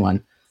missing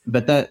one.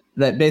 But that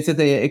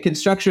basically, it can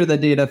structure the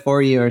data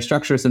for you or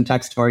structure some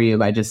text for you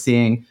by just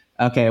seeing,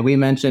 okay, we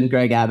mentioned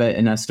Greg Abbott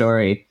in a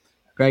story.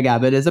 Greg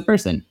Abbott is a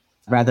person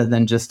rather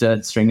than just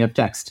a string of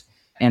text.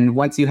 And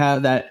once you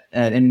have that,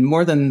 and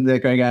more than the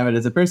Greg Abbott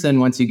is a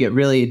person, once you get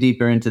really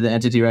deeper into the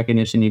entity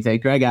recognition, you say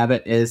Greg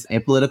Abbott is a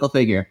political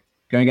figure.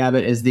 Greg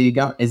Abbott is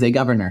a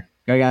governor.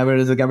 Greg Abbott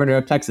is the governor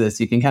of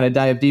Texas. You can kind of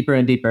dive deeper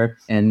and deeper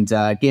and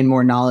gain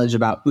more knowledge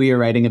about who you're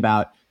writing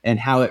about and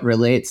how it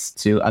relates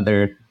to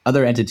other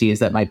entities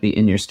that might be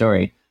in your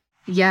story.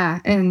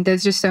 Yeah, and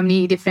there's just so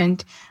many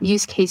different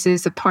use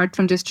cases apart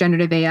from just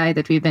generative AI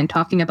that we've been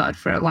talking about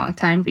for a long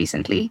time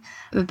recently,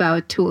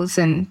 about tools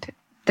and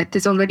that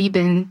has already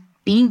been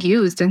being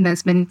used and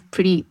has been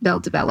pretty well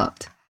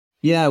developed.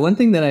 Yeah, one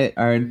thing that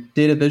our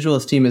data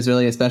visuals team is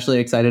really especially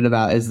excited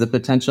about is the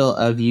potential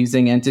of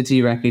using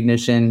entity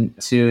recognition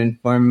to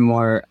inform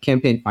more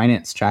campaign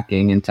finance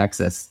tracking in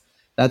Texas.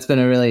 That's been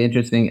a really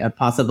interesting, a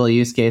possible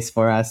use case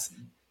for us.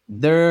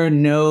 There are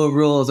no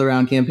rules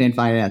around campaign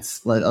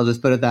finance. I'll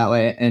just put it that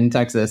way. In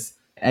Texas,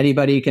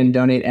 anybody can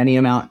donate any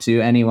amount to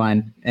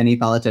anyone, any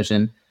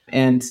politician.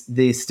 And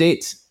the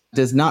state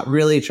does not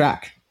really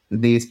track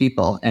these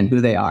people and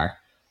who they are.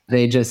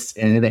 They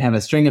have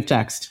a string of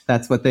text.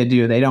 That's what they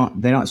do. They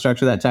don't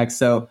structure that text.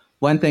 So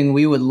one thing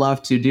we would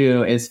love to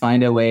do is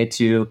find a way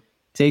to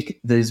take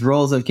these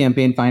roles of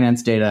campaign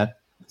finance data,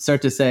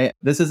 start to say,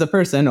 this is a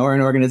person or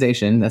an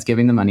organization that's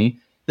giving the money.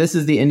 This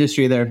is the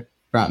industry they're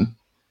from.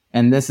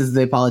 And this is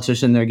the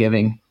politician they're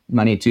giving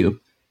money to,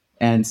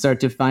 and start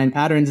to find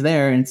patterns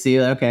there and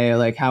see, okay,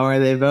 like how are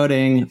they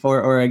voting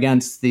for or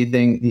against the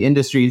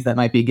industries that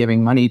might be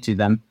giving money to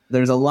them.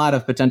 There's a lot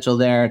of potential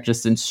there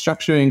just in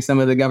structuring some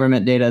of the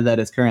government data that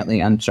is currently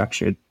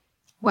unstructured.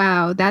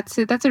 Wow, that's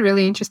a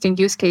really interesting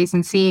use case,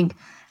 and seeing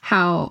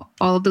how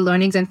all of the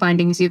learnings and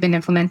findings you've been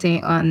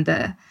implementing on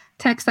the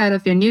tech side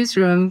of your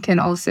newsroom can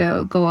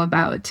also go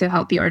about to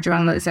help your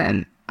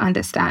journalism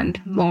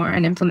understand more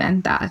and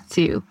implement that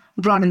to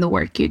broaden the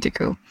work you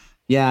do.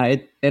 Yeah,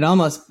 it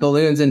almost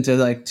balloons into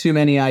like too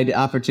many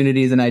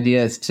opportunities and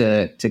ideas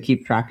to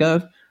keep track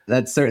of.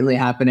 That's certainly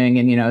happening.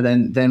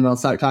 And, then we'll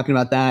start talking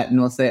about that and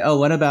we'll say, oh,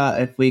 what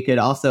about if we could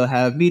also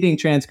have meeting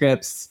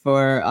transcripts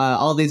for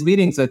all these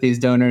meetings with these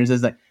donors?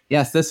 Is like,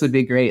 yes, this would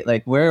be great.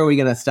 Like, where are we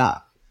going to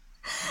stop?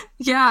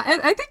 Yeah,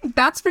 and I think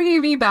that's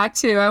bringing me back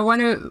to, I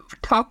want to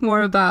talk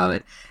more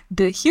about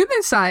the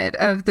human side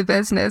of the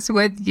business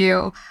with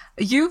you.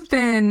 You've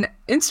been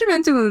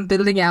instrumental in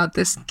building out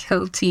this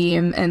kill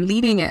team and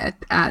leading it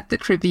at the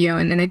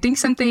Tribune. And I think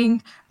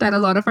something that a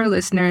lot of our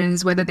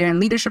listeners, whether they're in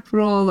leadership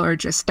role or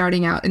just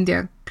starting out in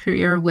their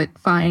career, would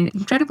find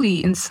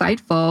incredibly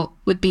insightful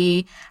would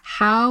be,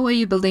 how are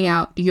you building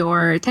out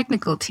your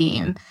technical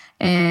team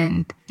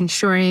and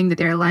ensuring that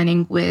they're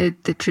aligning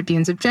with the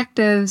Tribune's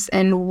objectives?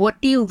 And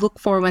what do you look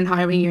for when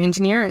hiring your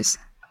engineers?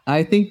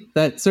 I think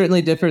that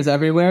certainly differs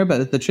everywhere, but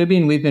at the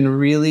Tribune, we've been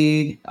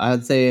really,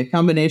 I'd say, a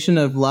combination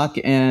of luck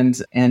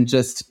and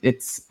just,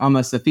 it's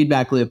almost a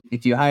feedback loop.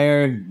 If you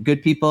hire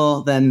good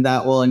people, then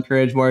that will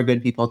encourage more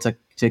good people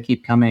to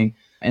keep coming.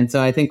 And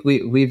so I think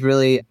we've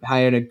really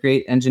hired a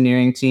great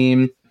engineering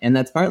team. And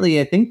that's partly,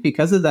 I think,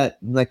 because of that,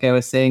 like I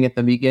was saying at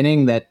the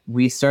beginning, that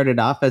we started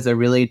off as a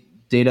really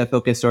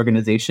data-focused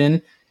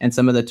organization, and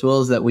some of the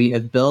tools that we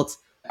have built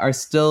are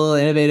still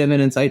innovative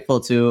and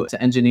insightful to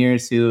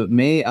engineers who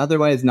may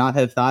otherwise not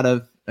have thought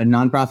of a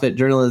nonprofit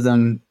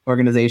journalism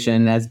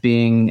organization as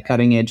being a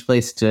cutting edge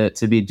place to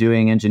be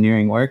doing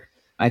engineering work.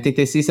 I think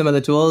they see some of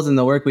the tools and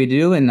the work we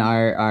do in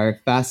our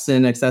fast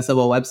and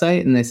accessible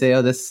website, and they say,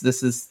 oh, this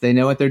is, they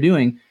know what they're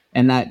doing.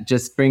 And that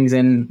just brings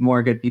in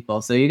more good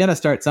people. So you got to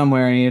start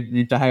somewhere, and you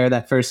need to hire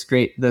those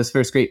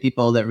first great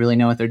people that really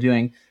know what they're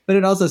doing. But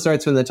it also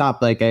starts from the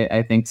top. Like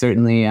I think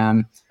certainly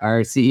our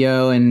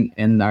CEO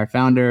and our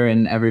founder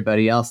and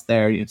everybody else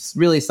there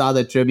really saw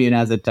the Tribune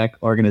as a tech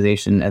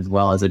organization as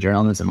well as a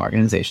journalism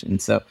organization.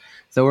 So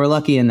we're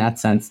lucky in that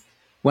sense.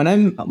 When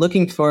I'm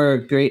looking for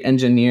great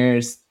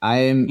engineers,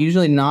 I'm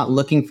usually not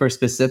looking for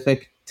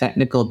specific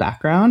technical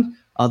background.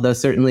 Although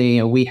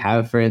certainly we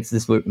have, for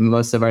instance,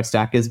 most of our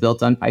stack is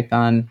built on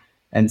Python.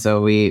 And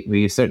so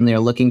we certainly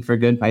are looking for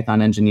good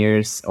Python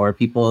engineers or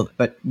people.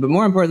 But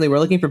more importantly, we're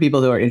looking for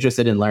people who are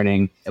interested in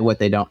learning what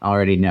they don't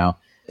already know.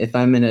 If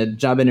I'm in a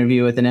job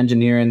interview with an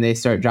engineer and they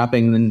start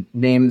dropping the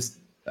names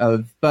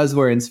of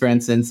buzzwords, for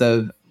instance,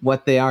 of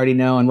what they already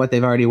know and what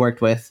they've already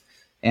worked with,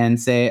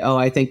 and say, oh,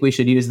 I think we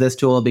should use this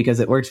tool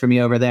because it works for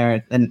me over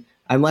there, then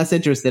I'm less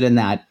interested in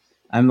that.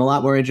 I'm a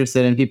lot more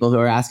interested in people who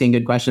are asking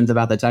good questions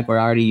about the tech we're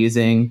already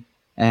using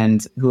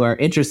and who are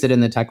interested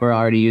in the tech we're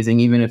already using,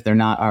 even if they're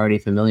not already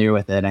familiar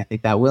with it. I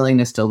think that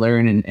willingness to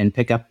learn and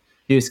pick up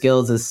new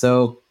skills is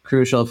so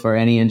crucial for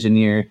any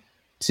engineer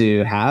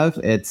to have.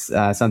 It's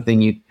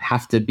something you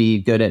have to be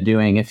good at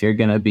doing if you're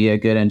going to be a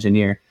good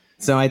engineer.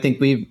 So I think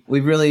we've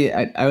really,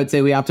 I would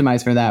say we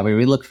optimize for that, where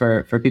we look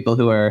for people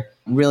who are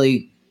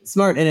really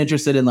smart and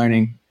interested in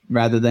learning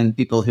rather than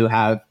people who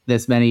have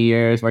this many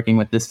years working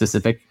with this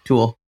specific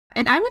tool.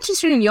 And I'm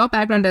interested in your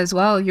background as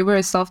well. You were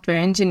a software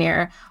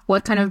engineer.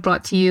 What kind of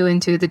brought you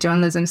into the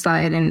journalism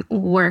side and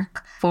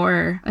work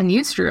for a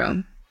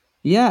newsroom?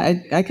 Yeah,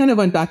 I kind of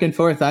went back and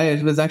forth. I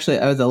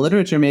was a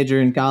literature major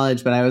in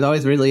college, but I was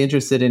always really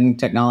interested in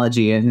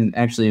technology. And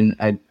actually,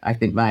 I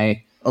think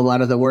a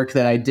lot of the work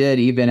that I did,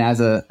 even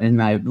in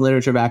my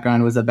literature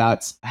background, was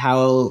about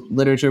how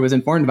literature was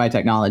informed by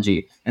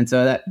technology. And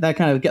so that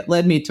kind of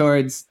led me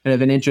towards kind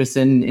of an interest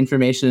in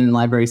information and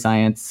library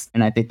science.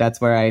 And I think that's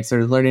where I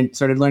started learning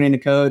to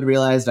code,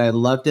 realized I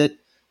loved it,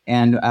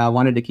 and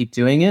wanted to keep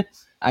doing it.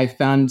 I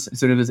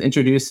was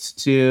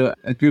introduced to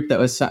a group that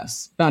was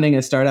founding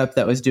a startup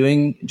that was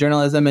doing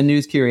journalism and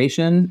news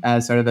curation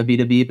as sort of a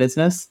B2B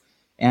business.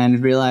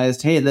 And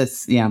realized, hey,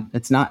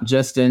 it's not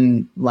just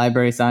in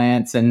library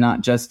science and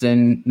not just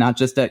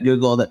at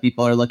Google that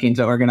people are looking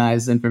to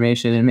organize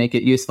information and make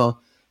it useful.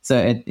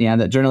 So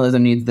that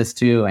journalism needs this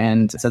too.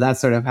 And so that's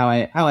sort of how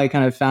I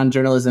kind of found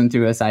journalism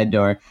through a side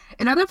door.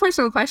 Another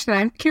personal question,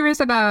 I'm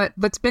curious about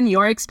what's been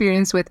your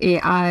experience with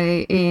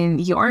AI in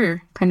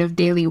your kind of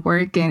daily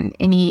work and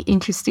any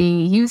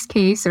interesting use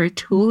case or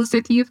tools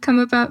that you've come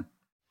about?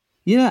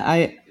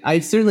 Yeah, I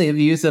certainly have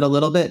used it a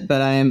little bit,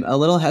 but I'm a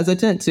little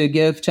hesitant to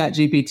give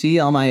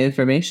ChatGPT all my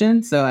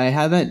information. So I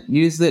haven't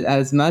used it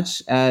as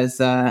much as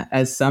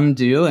some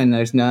do. And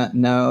there's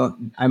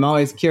I'm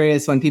always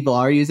curious when people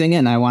are using it,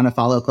 and I want to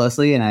follow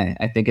closely, and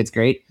I think it's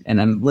great,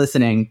 and I'm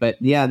listening.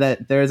 But yeah,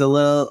 that there's a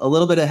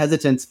little bit of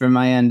hesitance from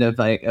my end of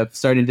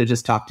starting to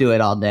just talk to it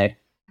all day.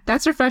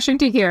 That's refreshing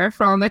to hear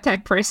from a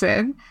tech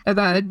person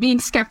about being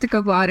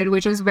skeptical about it,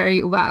 which is very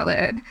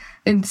valid.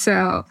 And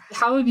so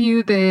how have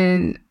you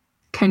been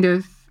kind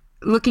of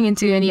looking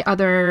into any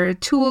other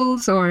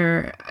tools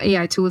or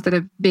AI tools that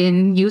have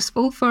been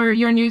useful for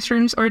your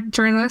newsrooms or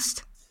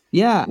journalists?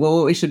 Yeah,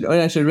 well, what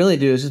I should really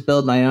do is just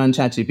build my own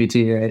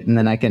ChatGPT, right? And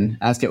then I can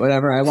ask it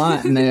whatever I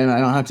want, and then I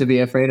don't have to be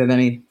afraid of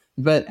any.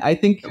 But I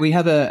think we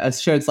have a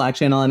shared Slack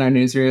channel in our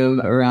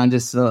newsroom around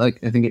just I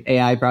think an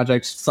AI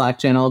project Slack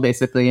channel,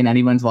 basically, and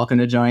anyone's welcome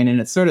to join.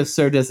 And it's sort of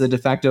served as a de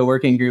facto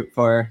working group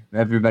for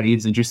everybody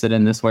who's interested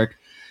in this work.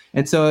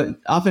 And so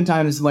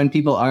oftentimes when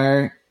people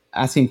are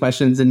asking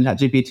questions in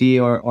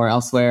ChatGPT or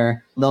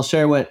elsewhere, they'll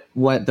share what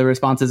the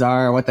responses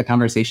are or what the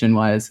conversation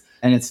was.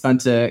 And it's fun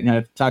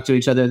to talk to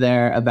each other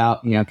there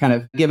about, kind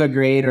of give a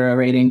grade or a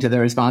rating to the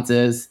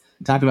responses,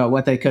 talk about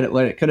what it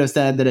could have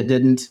said that it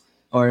didn't,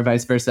 or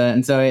vice versa.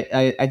 And so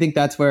I think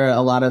that's where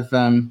a lot of,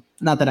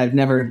 not that I've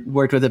never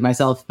worked with it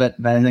myself, but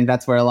I think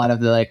that's where a lot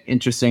of the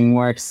interesting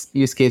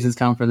use cases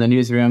come from the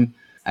newsroom.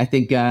 I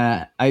think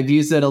I've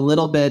used it a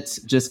little bit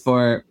just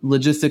for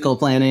logistical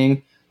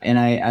planning. And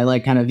I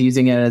like kind of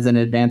using it as an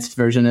advanced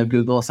version of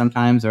Google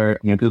sometimes, or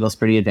Google's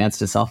pretty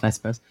advanced itself, I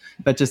suppose.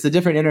 But just a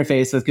different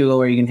interface with Google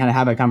where you can kind of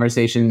have a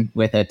conversation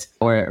with it,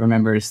 or it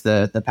remembers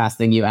the past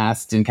thing you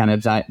asked and kind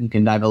of you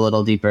can dive a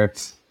little deeper.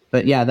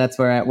 But yeah, that's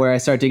where I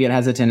start to get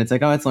hesitant. It's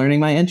like, oh, it's learning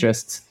my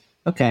interests.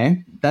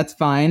 Okay, that's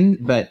fine.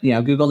 But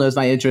Google knows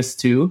my interests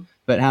too.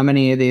 But how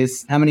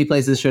many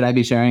places should I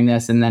be sharing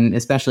this? And then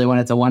especially when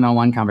it's a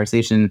one-on-one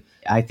conversation,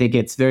 I think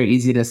it's very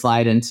easy to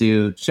slide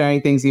into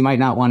sharing things you might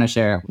not want to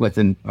share with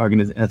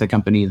a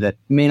company that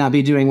may not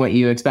be doing what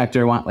you expect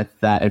or want with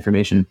that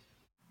information.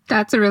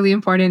 That's a really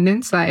important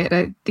insight.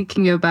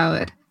 Thinking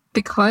about it.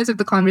 Because of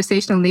the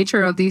conversational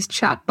nature of these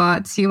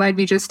chatbots, you might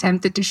be just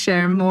tempted to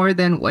share more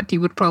than what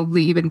you would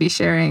probably even be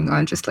sharing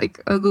on just a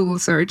Google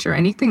search or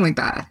anything like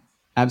that.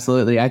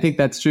 Absolutely. I think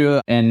that's true.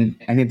 And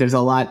I think there's a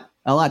lot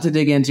to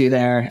dig into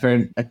there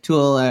for a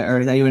tool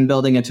or even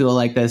building a tool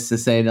like this to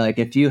say,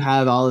 if you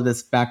have all of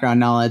this background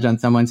knowledge on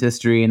someone's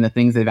history and the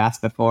things they've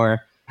asked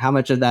before, how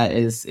much of that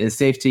is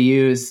safe to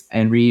use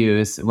and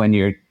reuse when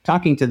you're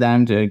talking to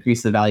them to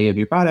increase the value of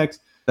your product,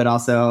 but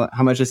also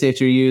how much is safe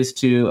to use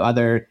to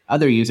other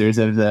users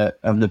of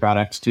the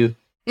product too.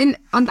 And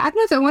on that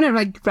note, I want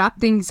to wrap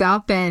things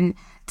up, and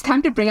it's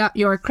time to bring up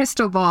your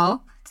crystal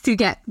ball to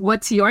get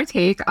what's your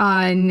take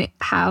on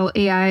how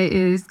AI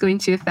is going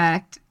to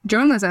affect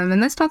journalism.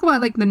 And let's talk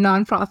about the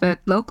nonprofit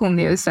local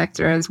news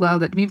sector as well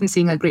that we've been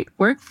seeing a great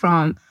work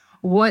from.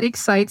 What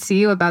excites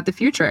you about the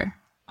future?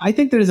 I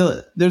think there's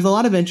a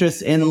lot of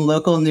interest in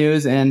local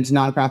news and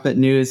nonprofit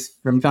news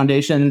from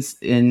foundations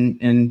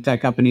in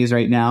tech companies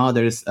right now.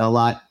 There's a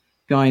lot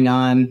going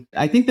on.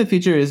 I think the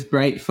future is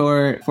bright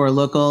for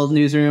local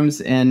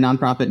newsrooms and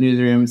nonprofit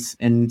newsrooms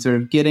and sort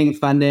of getting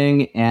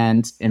funding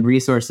and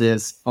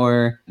resources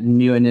for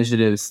new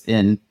initiatives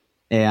in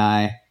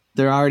AI.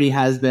 There already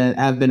have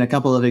been a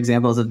couple of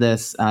examples of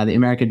this. The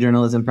American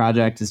Journalism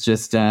Project has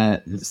just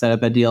set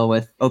up a deal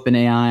with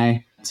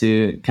OpenAI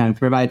to kind of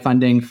provide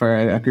funding for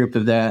a group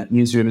of the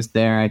newsrooms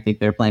there. I think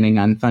they're planning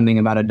on funding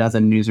about a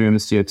dozen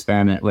newsrooms to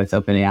experiment with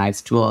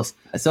OpenAI's tools.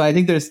 So I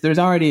think there's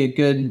already a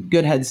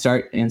good head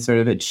start, and sort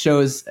of it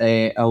shows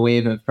a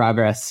wave of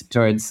progress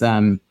towards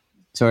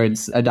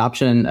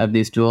adoption of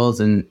these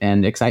tools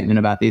and excitement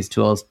about these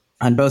tools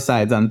on both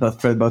sides, both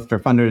for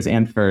funders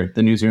and for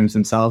the newsrooms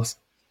themselves.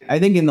 I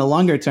think in the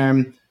longer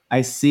term,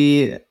 I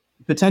see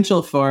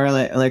potential for,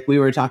 like we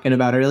were talking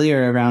about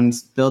earlier, around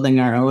building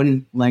our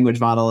own language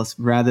models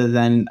rather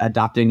than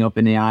adopting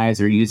OpenAI's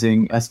or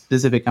using a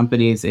specific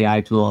company's AI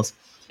tools.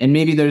 And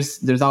maybe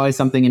there's always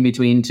something in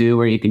between too,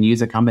 where you can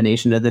use a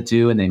combination of the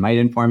two, and they might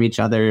inform each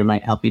other,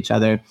 might help each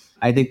other.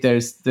 I think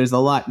there's a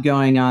lot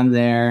going on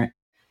there.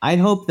 I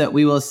hope that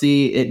we will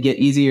see it get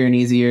easier and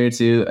easier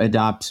to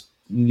adopt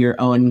your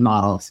own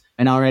models.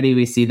 And already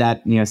we see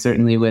that,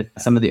 certainly with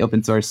some of the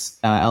open source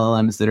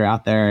LLMs that are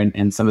out there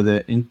and some of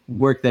the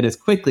work that is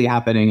quickly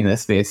happening in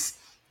this space.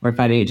 We're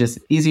finding it just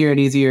easier and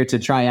easier to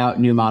try out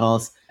new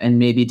models and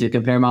maybe to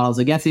compare models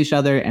against each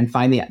other and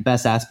find the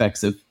best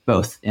aspects of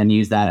both and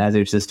use that as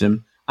your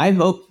system. I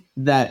hope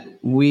that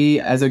we,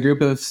 as a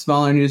group of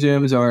smaller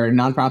newsrooms or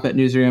nonprofit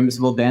newsrooms,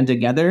 will band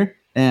together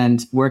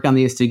and work on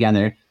these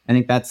together. I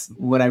think that's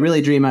what I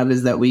really dream of,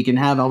 is that we can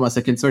have almost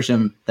a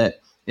consortium that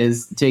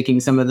is taking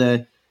some of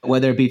the,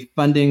 whether it be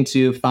funding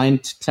to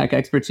find tech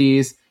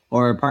expertise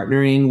or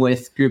partnering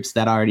with groups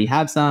that already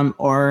have some,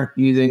 or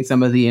using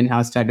some of the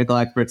in-house technical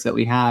experts that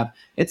we have.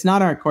 It's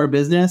not our core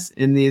business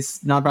in these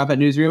nonprofit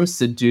newsrooms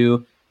to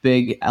do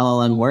big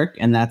LLM work.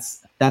 And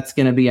that's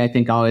going to be, I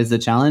think, always the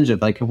challenge of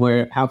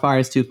how far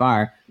is too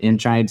far in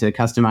trying to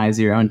customize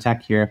your own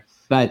tech here.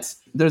 But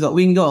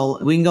we can go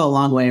a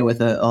long way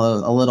with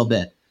a little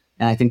bit.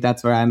 And I think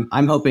that's where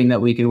I'm hoping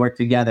that we can work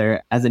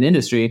together as an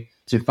industry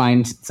to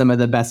find some of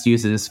the best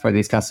uses for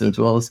these custom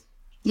tools.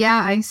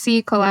 Yeah, I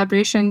see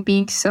collaboration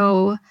being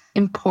so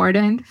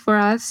important for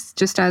us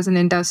just as an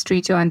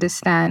industry to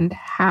understand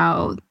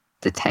how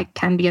the tech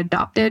can be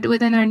adopted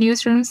within our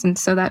newsrooms, and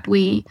so that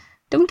we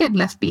don't get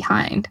left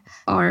behind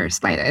or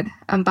slighted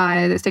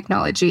by this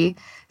technology.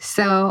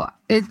 So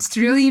it's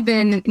really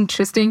been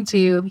interesting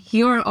to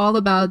hear all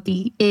about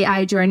the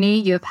AI journey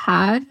you've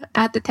had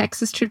at the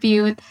Texas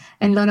Tribune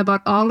and learn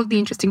about all of the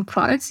interesting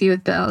products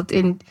you've built.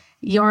 And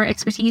your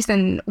expertise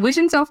and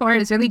vision so far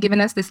has really given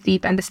us this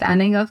deep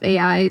understanding of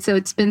AI. So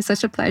it's been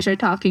such a pleasure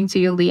talking to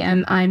you,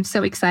 Liam. I'm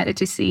so excited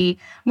to see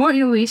more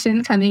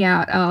innovation coming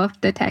out of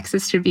the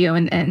Texas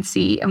Tribune and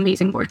see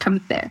amazing work come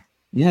there.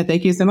 Yeah,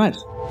 thank you so much.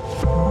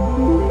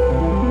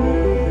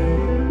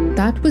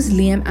 That was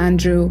Liam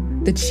Andrew,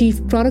 the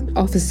Chief Product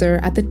Officer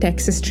at the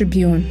Texas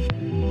Tribune.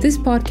 This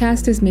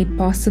podcast is made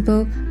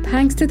possible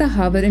thanks to the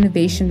Harvard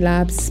Innovation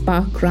Lab's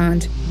Spark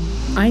Grant.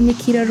 I'm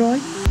Nikita Roy,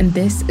 and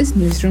this is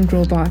Newsroom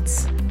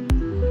Robots.